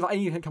 more. So I see if I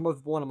need to come up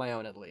with one of my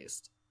own at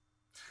least.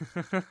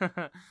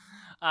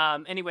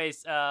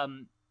 Anyways,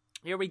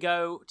 here we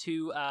go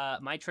to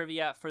my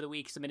trivia for the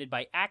week submitted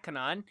by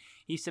Akanon.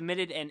 He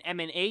submitted an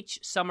M&H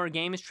Summer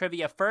Games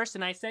trivia first,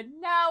 and I said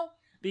no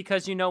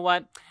because you know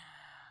what?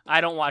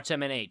 I don't watch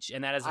M&H,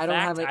 and that is a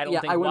fact. I don't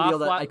think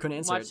I couldn't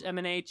answer watch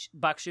M&H.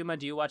 Bakshuma,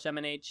 do you watch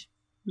M&H?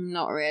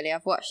 Not really.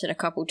 I've watched it a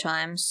couple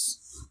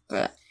times,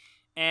 but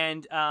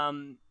and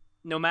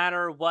no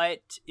matter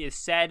what is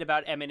said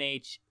about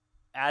M&H,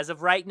 as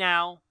of right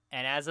now,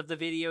 and as of the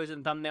videos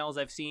and thumbnails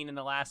I've seen in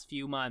the last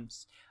few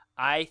months,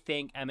 I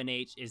think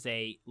M&H is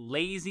a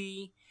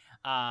lazy,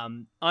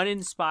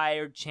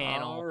 uninspired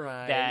channel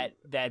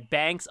that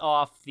banks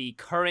off the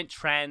current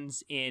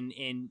trends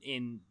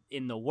in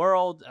the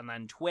world and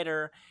on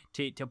Twitter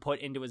to put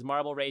into his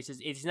marble races.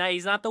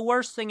 He's not the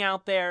worst thing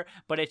out there,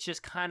 but it's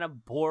just kind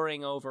of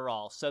boring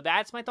overall. So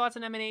that's my thoughts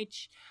on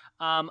M&H.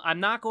 I'm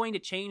not going to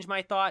change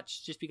my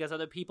thoughts just because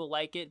other people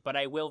like it, but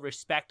I will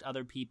respect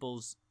other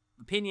people's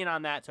opinion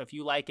on that. So if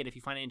you like it, if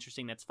you find it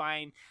interesting, that's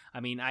fine. I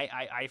mean,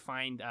 I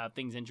find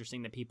things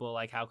interesting that people are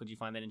like, how could you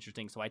find that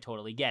interesting? So I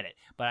totally get it,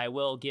 but I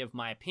will give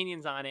my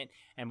opinions on it.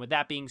 And with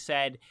that being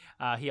said,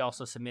 he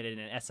also submitted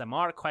an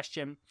SMR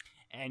question,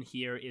 and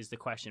here is the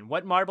question: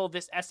 what marble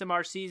this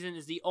SMR season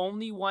is the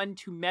only one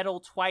to medal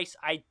twice?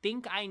 I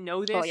think I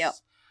know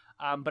this,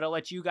 but I'll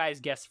let you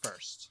guys guess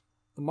first.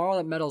 The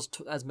marble that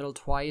has medaled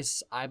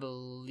twice, I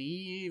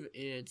believe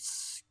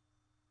it's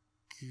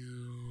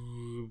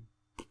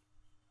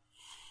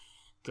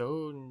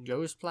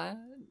Ghost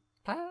Plasma?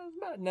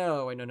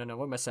 No. What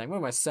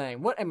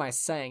am I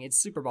saying? It's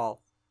Super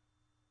Ball.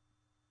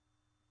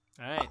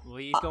 All right. Well,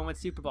 he's going with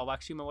Super Ball.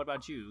 Bakshuma, what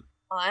about you?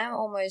 I am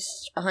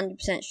almost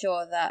 100%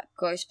 sure that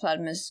Ghost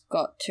Plasma's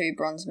got 2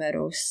 bronze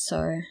medals,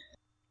 so...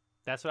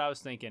 That's what I was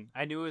thinking.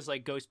 I knew it was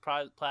like Ghost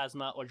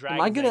Plasma or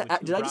Dragon's Egg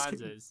with 2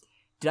 bronzes.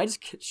 Did I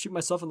just shoot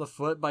myself in the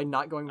foot by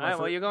not going with my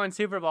foot? Well, you're going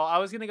Super Bowl. I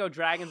was going to go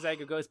Dragon's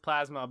Egg or Ghost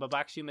Plasma, but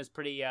Bakshuma's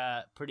pretty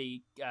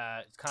confident.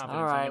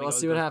 All right, let's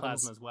see what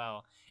happens. Plasma as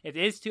well. It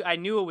is 2. I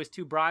knew it was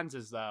 2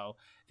 bronzes, though.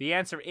 The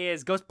answer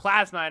is Ghost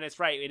Plasma, and it's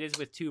right. It is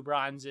with 2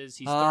 bronzes.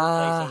 He's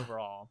 3rd place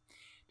overall.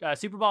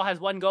 Super Bowl has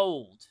 1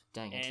 gold.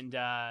 Dang it. And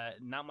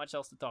not much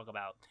else to talk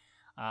about.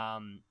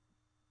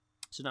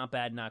 So not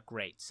bad, not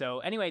great.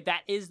 So anyway,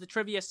 that is the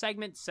trivia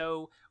segment.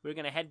 So we're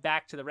going to head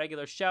back to the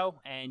regular show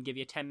and give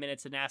you 10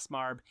 minutes of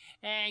NASMARB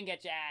and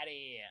get you out of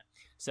here.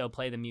 So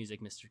play the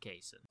music, Mr.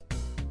 Kaysen.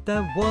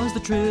 That was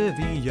the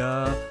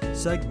trivia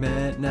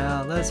segment.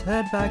 Now let's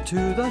head back to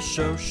the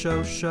show.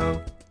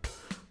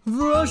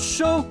 The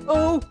show,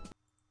 oh!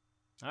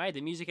 All right,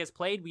 the music has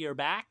played. We are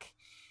back.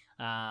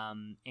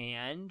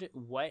 And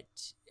what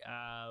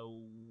are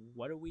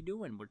we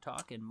doing? We're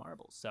talking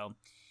marbles. So...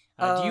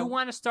 do you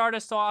want to start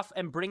us off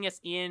and bring us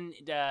in,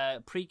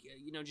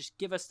 just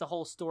give us the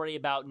whole story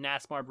about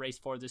NASMARB Race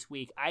 4 this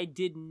week? I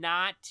did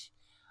not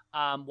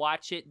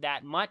watch it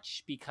that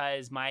much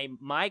because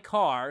my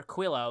car,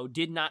 Quillo,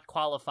 did not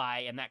qualify,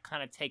 and that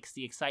kind of takes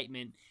the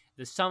excitement,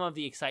 the sum of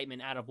the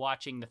excitement out of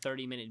watching the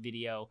 30-minute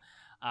video.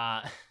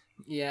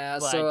 Yeah,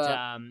 but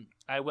so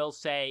I will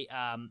say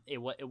it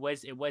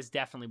was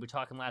definitely, we were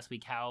talking last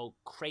week how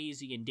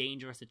crazy and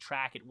dangerous a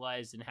track it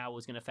was and how it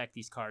was going to affect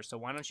these cars. So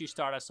why don't you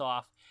start us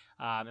off,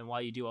 and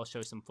while you do, I'll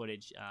show some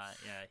footage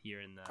here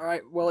in the... All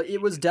right, well,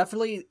 it was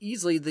definitely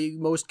easily the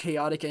most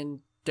chaotic and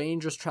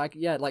dangerous track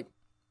yet. Like,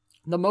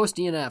 the most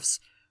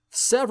DNFs,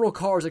 several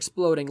cars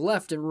exploding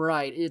left and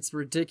right. It's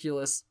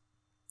ridiculous.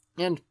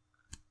 And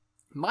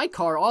my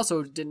car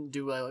also didn't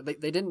do well.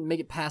 They didn't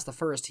make it past the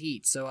first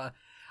heat, so...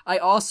 I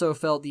also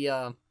felt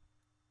the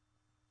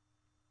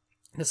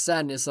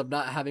sadness of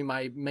not having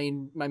my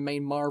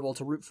main marble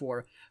to root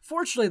for.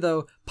 Fortunately,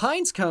 though,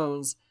 Pines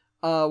Cones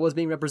was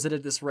being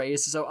represented this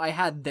race, so I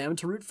had them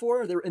to root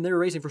for. They were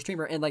racing for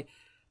Streamer, and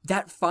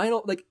that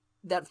final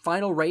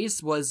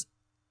race was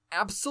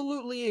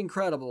absolutely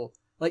incredible.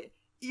 Like,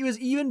 it was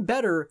even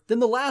better than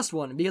the last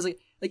one because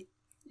like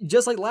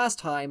just like last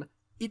time,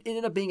 it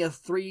ended up being a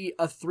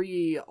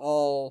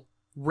 3-all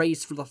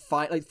race for the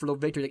for the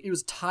victory. Like, it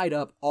was tied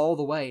up all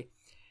the way.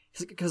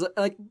 Because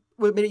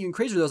what made it even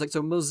crazier though is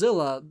so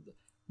Mozilla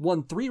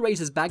won 3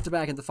 races back to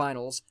back in the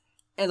finals,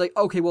 and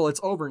okay, well, it's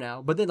over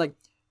now. But then it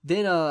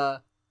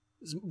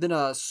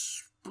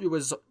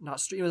was not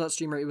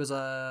Streamer. It was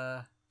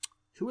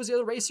who was the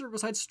other racer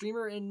besides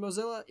Streamer and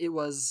Mozilla? It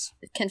was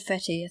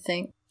Confetti, I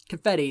think.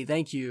 Confetti.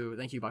 Thank you,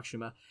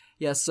 Bakshuma.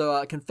 Yeah,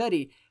 so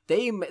Confetti,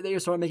 they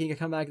started making a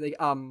comeback. They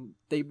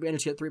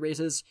managed to get 3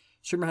 races.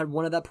 Streamer had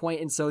 1 at that point,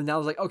 and so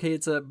now it's okay,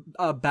 it's a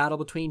battle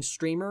between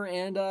Streamer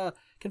and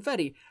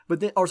Confetti.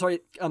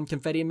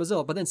 Confetti and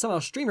Mozilla. But then somehow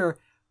Streamer,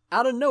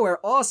 out of nowhere,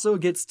 also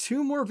gets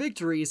 2 more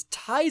victories,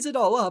 ties it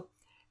all up,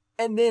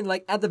 and then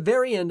at the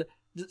very end,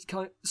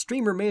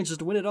 Streamer manages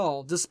to win it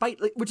all, despite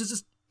which is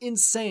just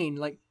insane.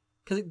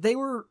 Because they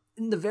were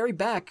in the very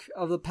back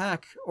of the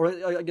pack, or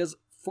I guess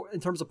in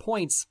terms of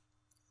points,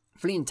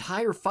 for the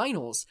entire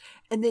finals,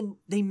 and then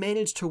they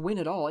managed to win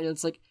it all. And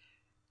it's like,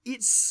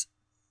 it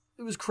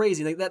was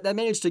crazy. Like that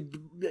managed to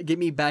get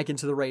me back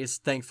into the race,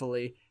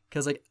 thankfully,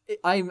 because like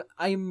I'm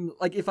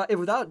like if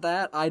without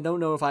that, I don't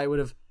know if I would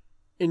have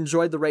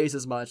enjoyed the race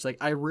as much. Like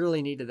I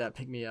really needed that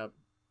pick me up.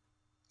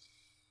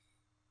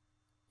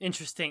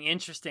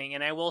 Interesting.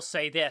 And I will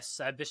say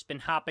this: I've just been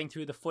hopping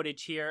through the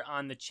footage here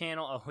on the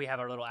channel. Oh, we have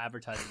our little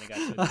advertising that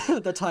got to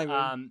it. The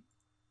timing.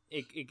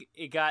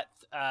 It got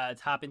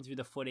hopping through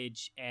the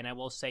footage, and I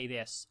will say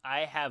this: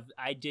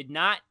 I did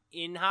not,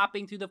 in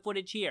hopping through the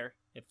footage here,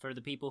 for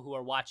the people who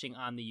are watching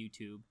on the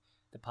YouTube,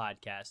 the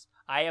podcast,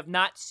 I have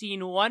not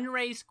seen one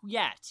race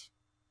yet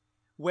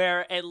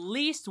where at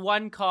least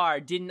one car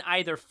didn't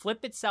either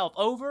flip itself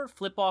over,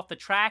 flip off the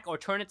track, or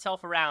turn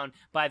itself around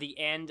by the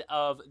end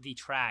of the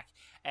track.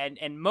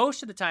 And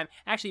most of the time,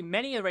 actually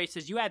many of the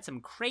races, you had some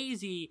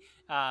crazy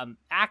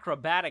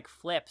acrobatic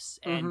flips,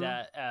 and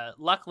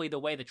luckily the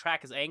way the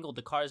track is angled,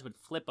 the cars would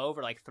flip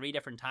over like 3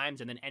 different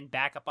times and then end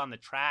back up on the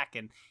track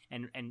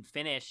and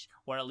finish,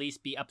 or at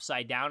least be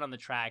upside down on the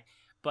track.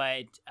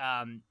 But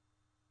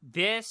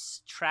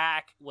this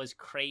track was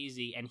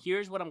crazy, and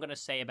here's what I'm going to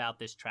say about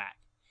this track.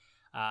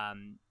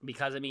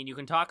 Because, I mean, you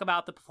can talk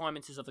about the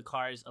performances of the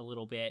cars a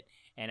little bit,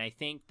 and I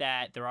think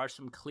that there are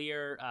some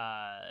clear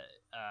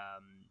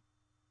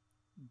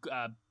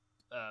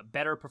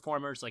better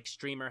performers. Like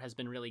Streamer has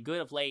been really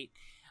good of late,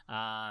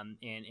 and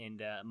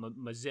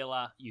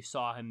Mozilla, you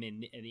saw him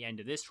in the end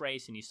of this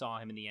race, and you saw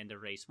him in the end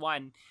of race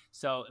 1.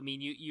 So, I mean,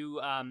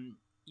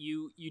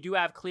 you do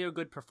have clear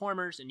good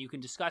performers, and you can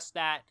discuss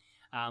that.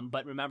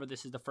 But remember,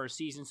 this is the first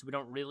season, so we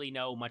don't really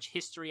know much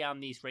history on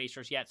these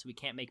racers yet, so we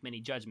can't make many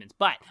judgments.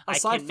 But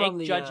aside I can from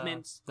make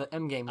judgments. The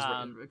M Games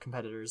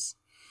competitors,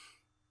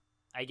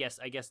 I guess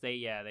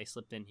they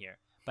slipped in here,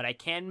 but I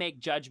can make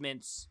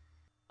judgments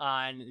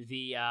on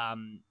the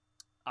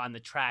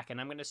track, and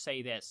I'm going to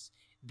say this: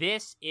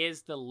 this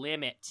is the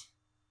limit,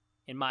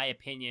 in my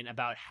opinion,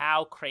 about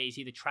how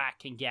crazy the track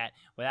can get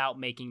without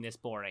making this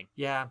boring.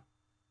 Yeah.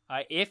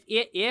 If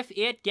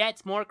it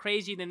gets more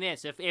crazy than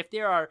this, if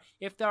there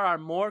are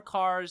more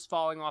cars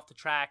falling off the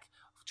track,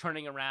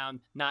 turning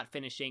around, not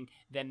finishing,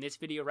 than this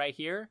video right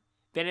here,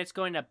 then it's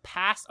going to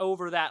pass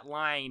over that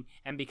line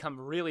and become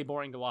really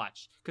boring to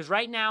watch. Because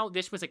right now,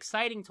 this was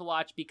exciting to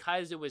watch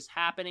because it was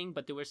happening,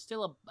 but there was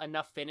still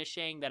enough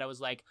finishing that I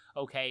was like,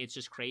 okay, it's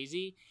just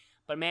crazy.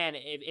 But man,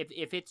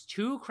 if it's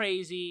too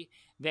crazy,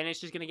 then it's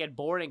just going to get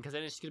boring, because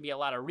then it's going to be a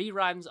lot of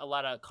reruns, a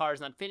lot of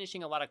cars not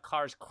finishing, a lot of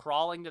cars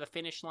crawling to the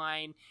finish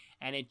line,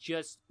 and it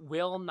just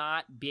will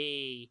not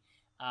be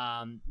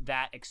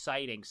that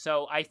exciting.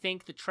 So I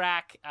think the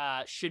track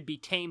should be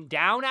tamed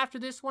down after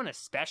this one,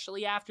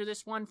 especially after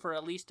this one, for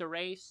at least a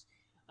race.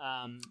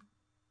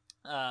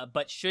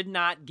 But should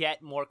not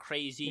get more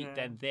crazy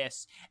than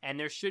this. And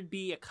there should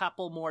be a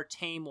couple more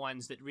tame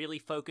ones that really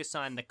focus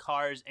on the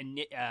cars and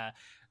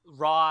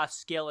raw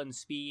skill and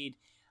speed,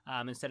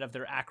 instead of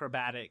their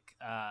acrobatic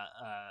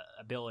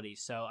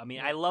abilities. So, I mean,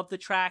 I love the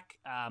track.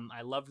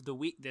 I loved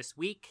this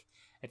week.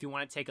 If you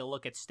want to take a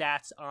look at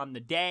stats on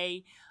the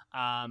day,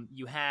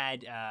 you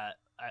had are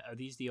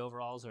these the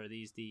overalls, or are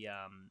these the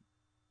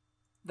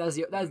that's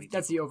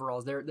the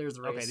overalls. There's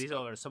the race. Okay, these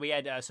overalls. So we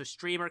had so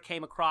Streamer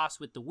came across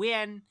with the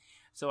win.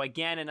 So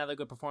again, another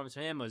good performance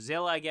from him.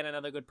 Mozilla, again,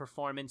 another good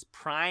performance.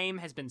 Prime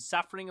has been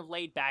suffering of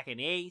late, back in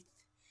 8th.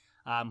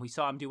 We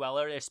saw him do well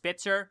earlier.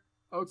 Spitzer,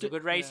 he's a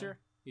good racer.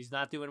 Yeah. He's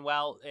not doing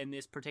well in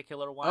this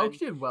particular one. Oak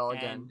did well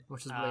again,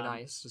 which is really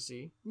nice to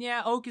see.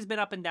 Yeah, Oak has been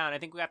up and down. I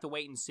think we have to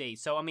wait and see.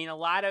 So, I mean, a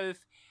lot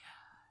of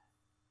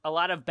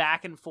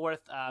back and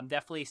forth.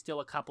 Definitely still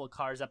a couple of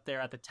cars up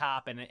there at the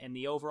top, and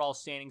the overall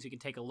standings you can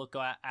take a look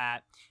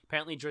at.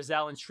 Apparently,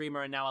 Drizel and Streamer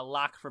are now a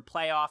lock for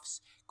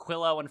playoffs.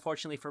 Quillo,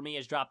 unfortunately for me,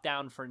 has dropped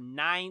down for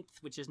 9th,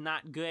 which is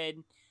not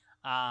good.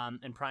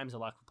 And Prime's a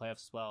lock for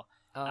playoffs as well.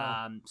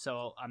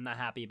 So I'm not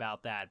happy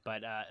about that,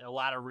 but a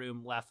lot of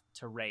room left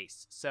to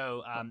race.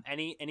 So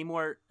any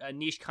more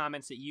niche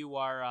comments that you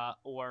are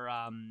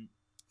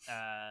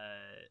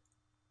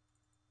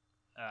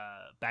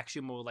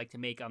Backshumer would like to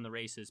make on the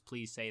races,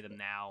 please say them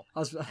now. I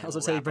was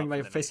gonna say bring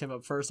my face cam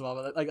up first of all,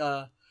 but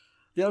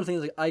the other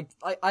thing is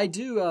I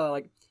do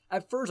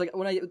at first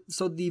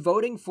the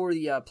voting for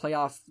the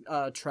playoff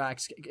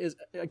tracks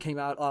came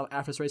out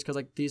after this race,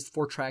 because these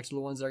 4 tracks are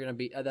the ones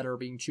that are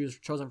being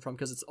chosen from,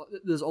 because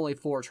there's only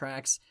 4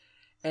 tracks,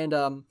 and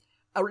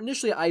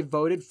initially I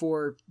voted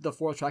for the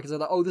 4th track because I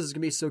thought, oh, this is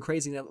gonna be so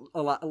crazy and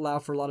allow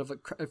for a lot of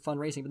fun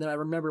racing. But then I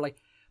remember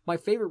my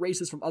favorite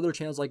races from other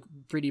channels like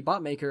 3D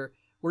Botmaker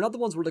were not the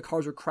ones where the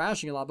cars were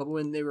crashing a lot, but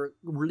when they were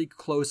really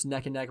close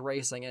neck and neck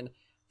racing. And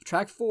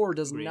track 4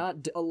 does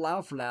not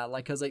allow for that,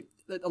 because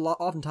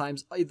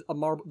oftentimes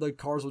the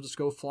cars will just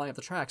go flying off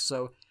the track.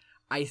 So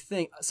I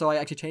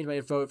actually changed my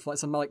vote for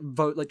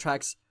vote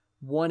tracks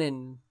 1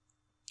 and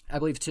I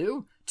believe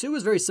 2. 2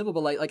 is very simple,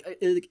 but I like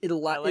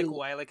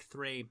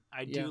 3.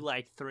 I do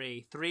like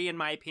 3. 3, in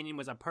my opinion,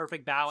 was a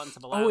perfect balance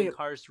of allowing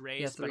cars to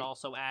race, but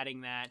also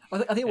adding that. I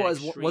think it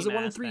was it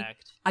 1 and 3?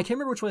 aspect. I can't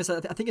remember which one I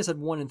said. I think I said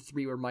 1 and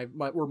 3 were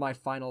my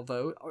final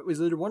vote. It was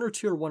either 1 or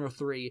 2 or 1 or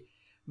 3.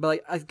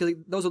 But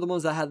those are the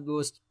ones that had the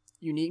most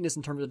uniqueness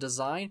in terms of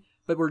design,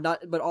 but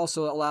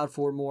also allowed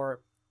for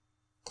more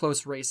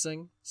close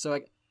racing. So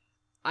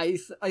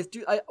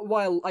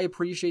while I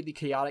appreciate the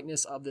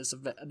chaoticness of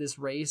this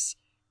race,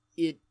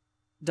 it's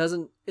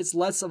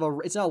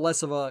not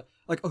less of a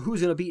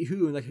who's gonna beat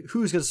who and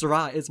who's gonna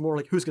survive. It's more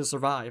like who's gonna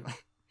survive.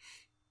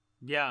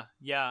 Yeah,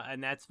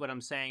 and that's what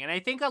I'm saying. And I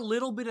think a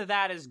little bit of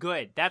that is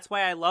good. That's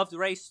why I loved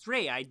race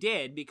 3. I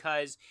did,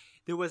 because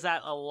there was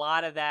a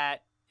lot of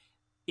that.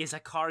 Is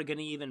a car going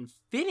to even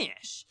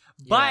finish?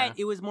 But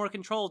it was more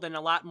controlled, and a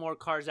lot more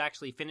cars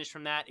actually finished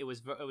from that. It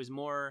was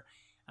more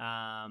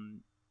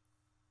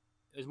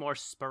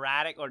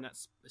sporadic, or not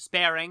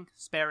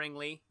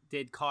sparingly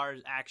did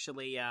cars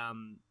actually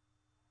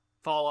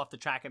fall off the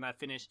track and not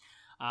finish.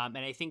 And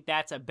I think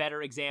that's a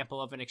better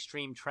example of an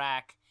extreme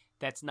track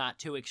that's not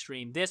too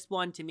extreme. This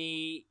one, to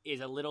me,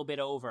 is a little bit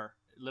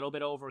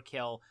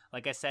overkill.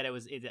 Like I said,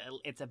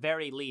 it's a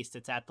very least,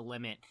 it's at the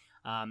limit.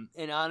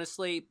 And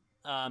honestly,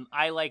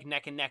 I like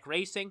neck and neck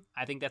racing.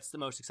 I think that's the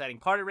most exciting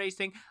part of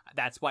racing.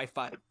 That's why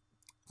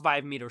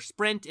 5-meter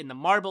sprint in the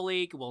Marble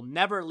League will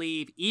never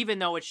leave, even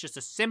though it's just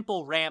a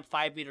simple ramp.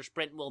 5-meter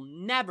sprint will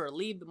never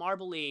leave the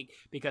Marble League,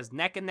 because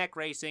neck and neck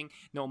racing,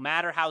 no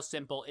matter how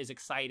simple, is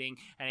exciting.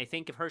 And I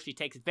think if Hershey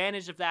takes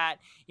advantage of that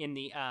in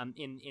the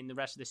in the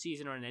rest of the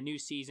season, or in a new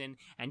season,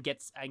 and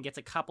gets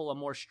a couple of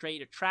more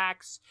straight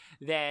tracks,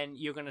 then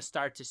you're going to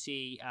start to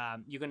see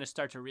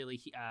really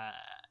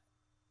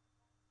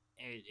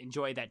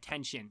enjoy that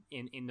tension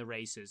in the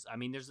races. I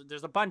mean,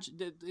 there's a bunch.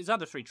 These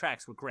other 3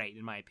 tracks were great,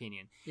 in my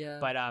opinion. Yeah.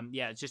 But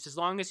just as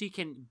long as he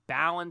can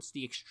balance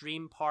the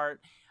extreme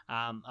part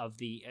of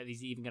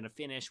he's even going to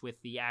finish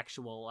with the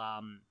actual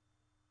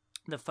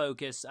the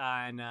focus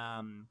on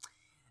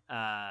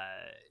the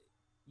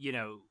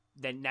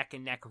neck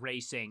and neck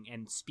racing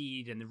and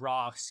speed and the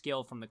raw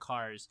skill from the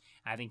cars,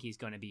 I think he's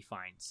going to be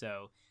fine.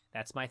 So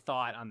that's my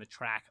thought on the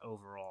track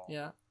overall.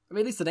 Yeah. I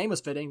mean, at least the name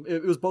was fitting.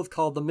 It was both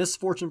called the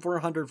Misfortune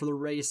 400 for the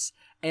race,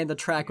 and the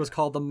track was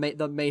called the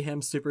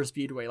Mayhem Super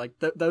Speedway. Like,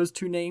 those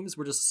 2 names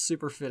were just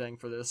super fitting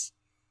for this.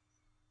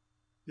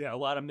 Yeah, a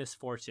lot of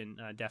misfortune,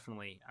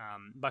 definitely.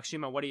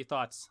 Bakshima, what are your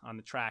thoughts on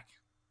the track?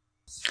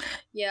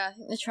 Yeah, I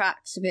think the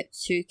track's a bit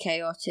too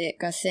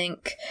chaotic. I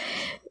think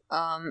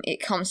it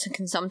can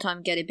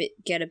sometimes get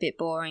a bit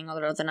boring,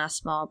 other than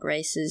Asmarb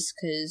races,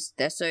 because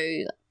they're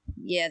so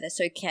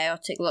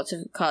chaotic, lots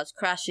of cars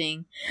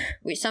crashing,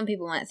 which some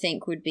people might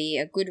think would be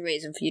a good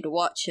reason for you to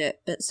watch it,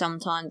 but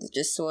sometimes it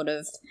just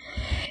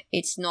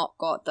it's not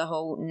got the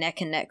whole neck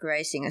and neck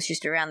racing. It's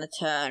just around the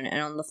turn,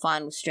 and on the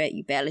final straight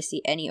you barely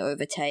see any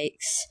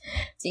overtakes.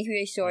 I think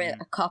we saw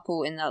a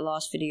couple in that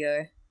last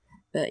video,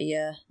 but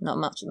yeah, not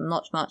much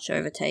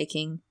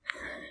overtaking.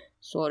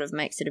 Sort of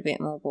makes it a bit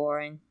more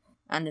boring,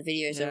 and the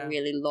videos are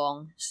really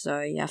long,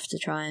 so you have to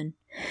try and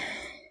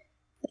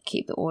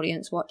keep the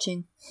audience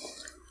watching.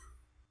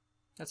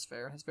 That's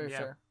fair. That's very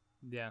fair.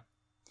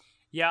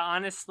 Yeah,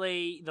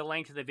 honestly, the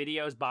length of the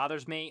videos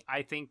bothers me.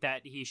 I think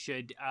that he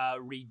should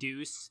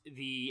reduce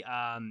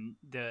or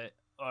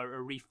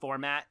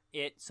reformat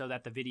it so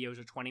that the videos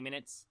are 20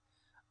 minutes.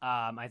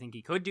 I think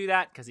he could do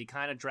that, because he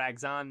kind of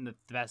drags on the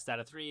best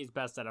out of 3s,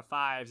 best out of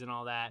 5s, and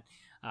all that.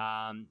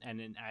 And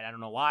then I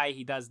don't know why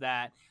he does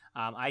that.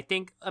 I'm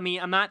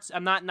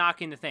not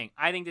knocking the thing.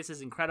 I think this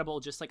is incredible,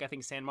 just like I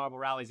think Sand Marble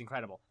Rally is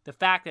incredible. The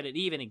fact that it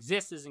even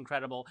exists is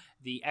incredible.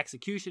 The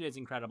execution is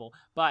incredible.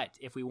 But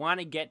if we want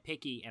to get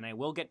picky, and I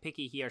will get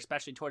picky here,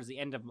 especially towards the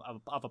end of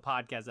a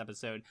podcast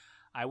episode,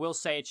 I will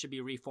say it should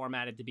be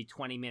reformatted to be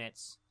 20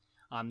 minutes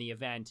on the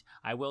event.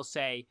 I will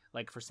say,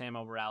 like for Sand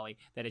Marble Rally,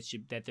 that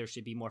there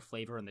should be more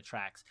flavor in the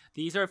tracks.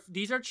 These are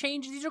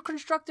changes. These are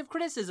constructive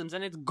criticisms,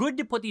 and it's good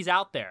to put these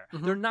out there.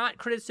 Mm-hmm. They're not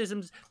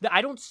criticisms that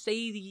I don't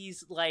say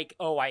these like,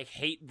 oh, I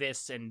hate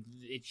this and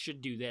it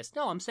should do this.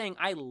 No, I'm saying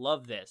I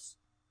love this.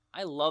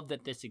 I love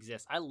that this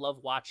exists. I love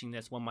watching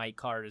this when my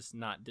car is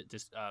not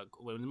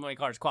when my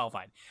car is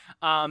qualified.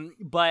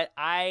 But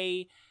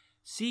I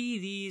see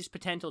these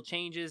potential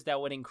changes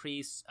that would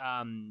increase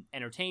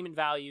entertainment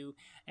value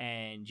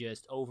and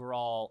just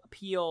overall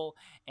appeal.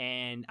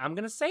 And I'm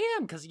going to say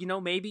them because,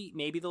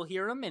 maybe they'll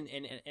hear them and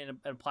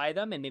apply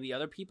them, and maybe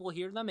other people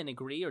hear them and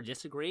agree or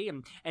disagree.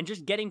 And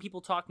just getting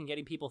people talking,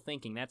 getting people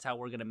thinking. That's how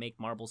we're going to make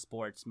marble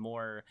sports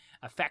more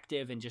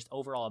effective and just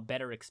overall a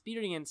better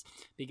experience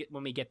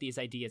when we get these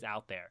ideas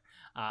out there.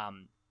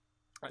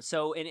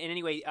 So in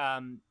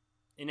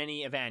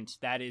any event,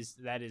 that is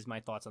my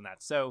thoughts on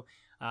that. So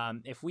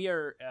if we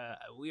are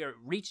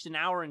reached an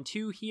hour and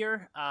 2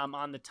 here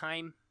on the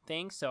time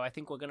thing, so I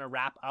think we're gonna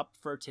wrap up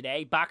for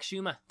today.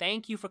 Bakshuma,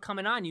 thank you for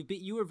coming on.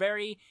 You were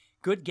very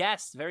good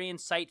guests, very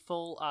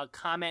insightful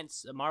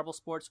comments, marble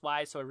sports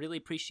wise. So I really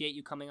appreciate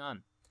you coming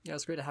on. Yeah,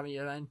 it's great to have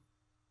you, man.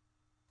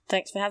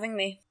 Thanks for having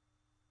me.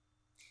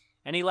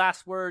 Any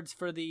last words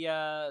for the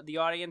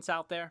audience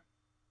out there?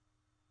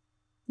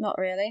 Not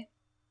really.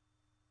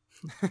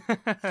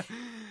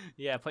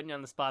 Yeah, putting you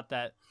on the spot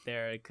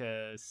there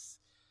because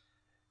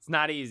it's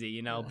not easy,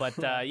 you know. But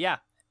yeah,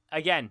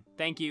 again,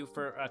 thank you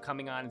for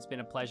coming on. It's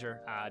been a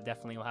pleasure.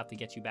 Definitely, we'll have to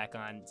get you back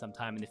on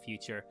sometime in the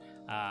future.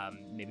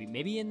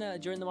 Maybe in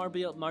during the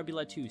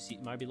Marbula 2,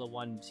 Marbula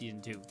 1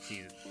 season 2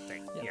 season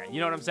thing. Yeah, you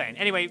know what I'm saying.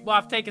 Anyway, we'll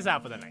have to take us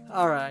out for the night.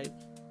 All right.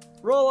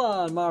 Roll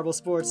on, Marble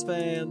sports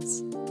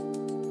fans.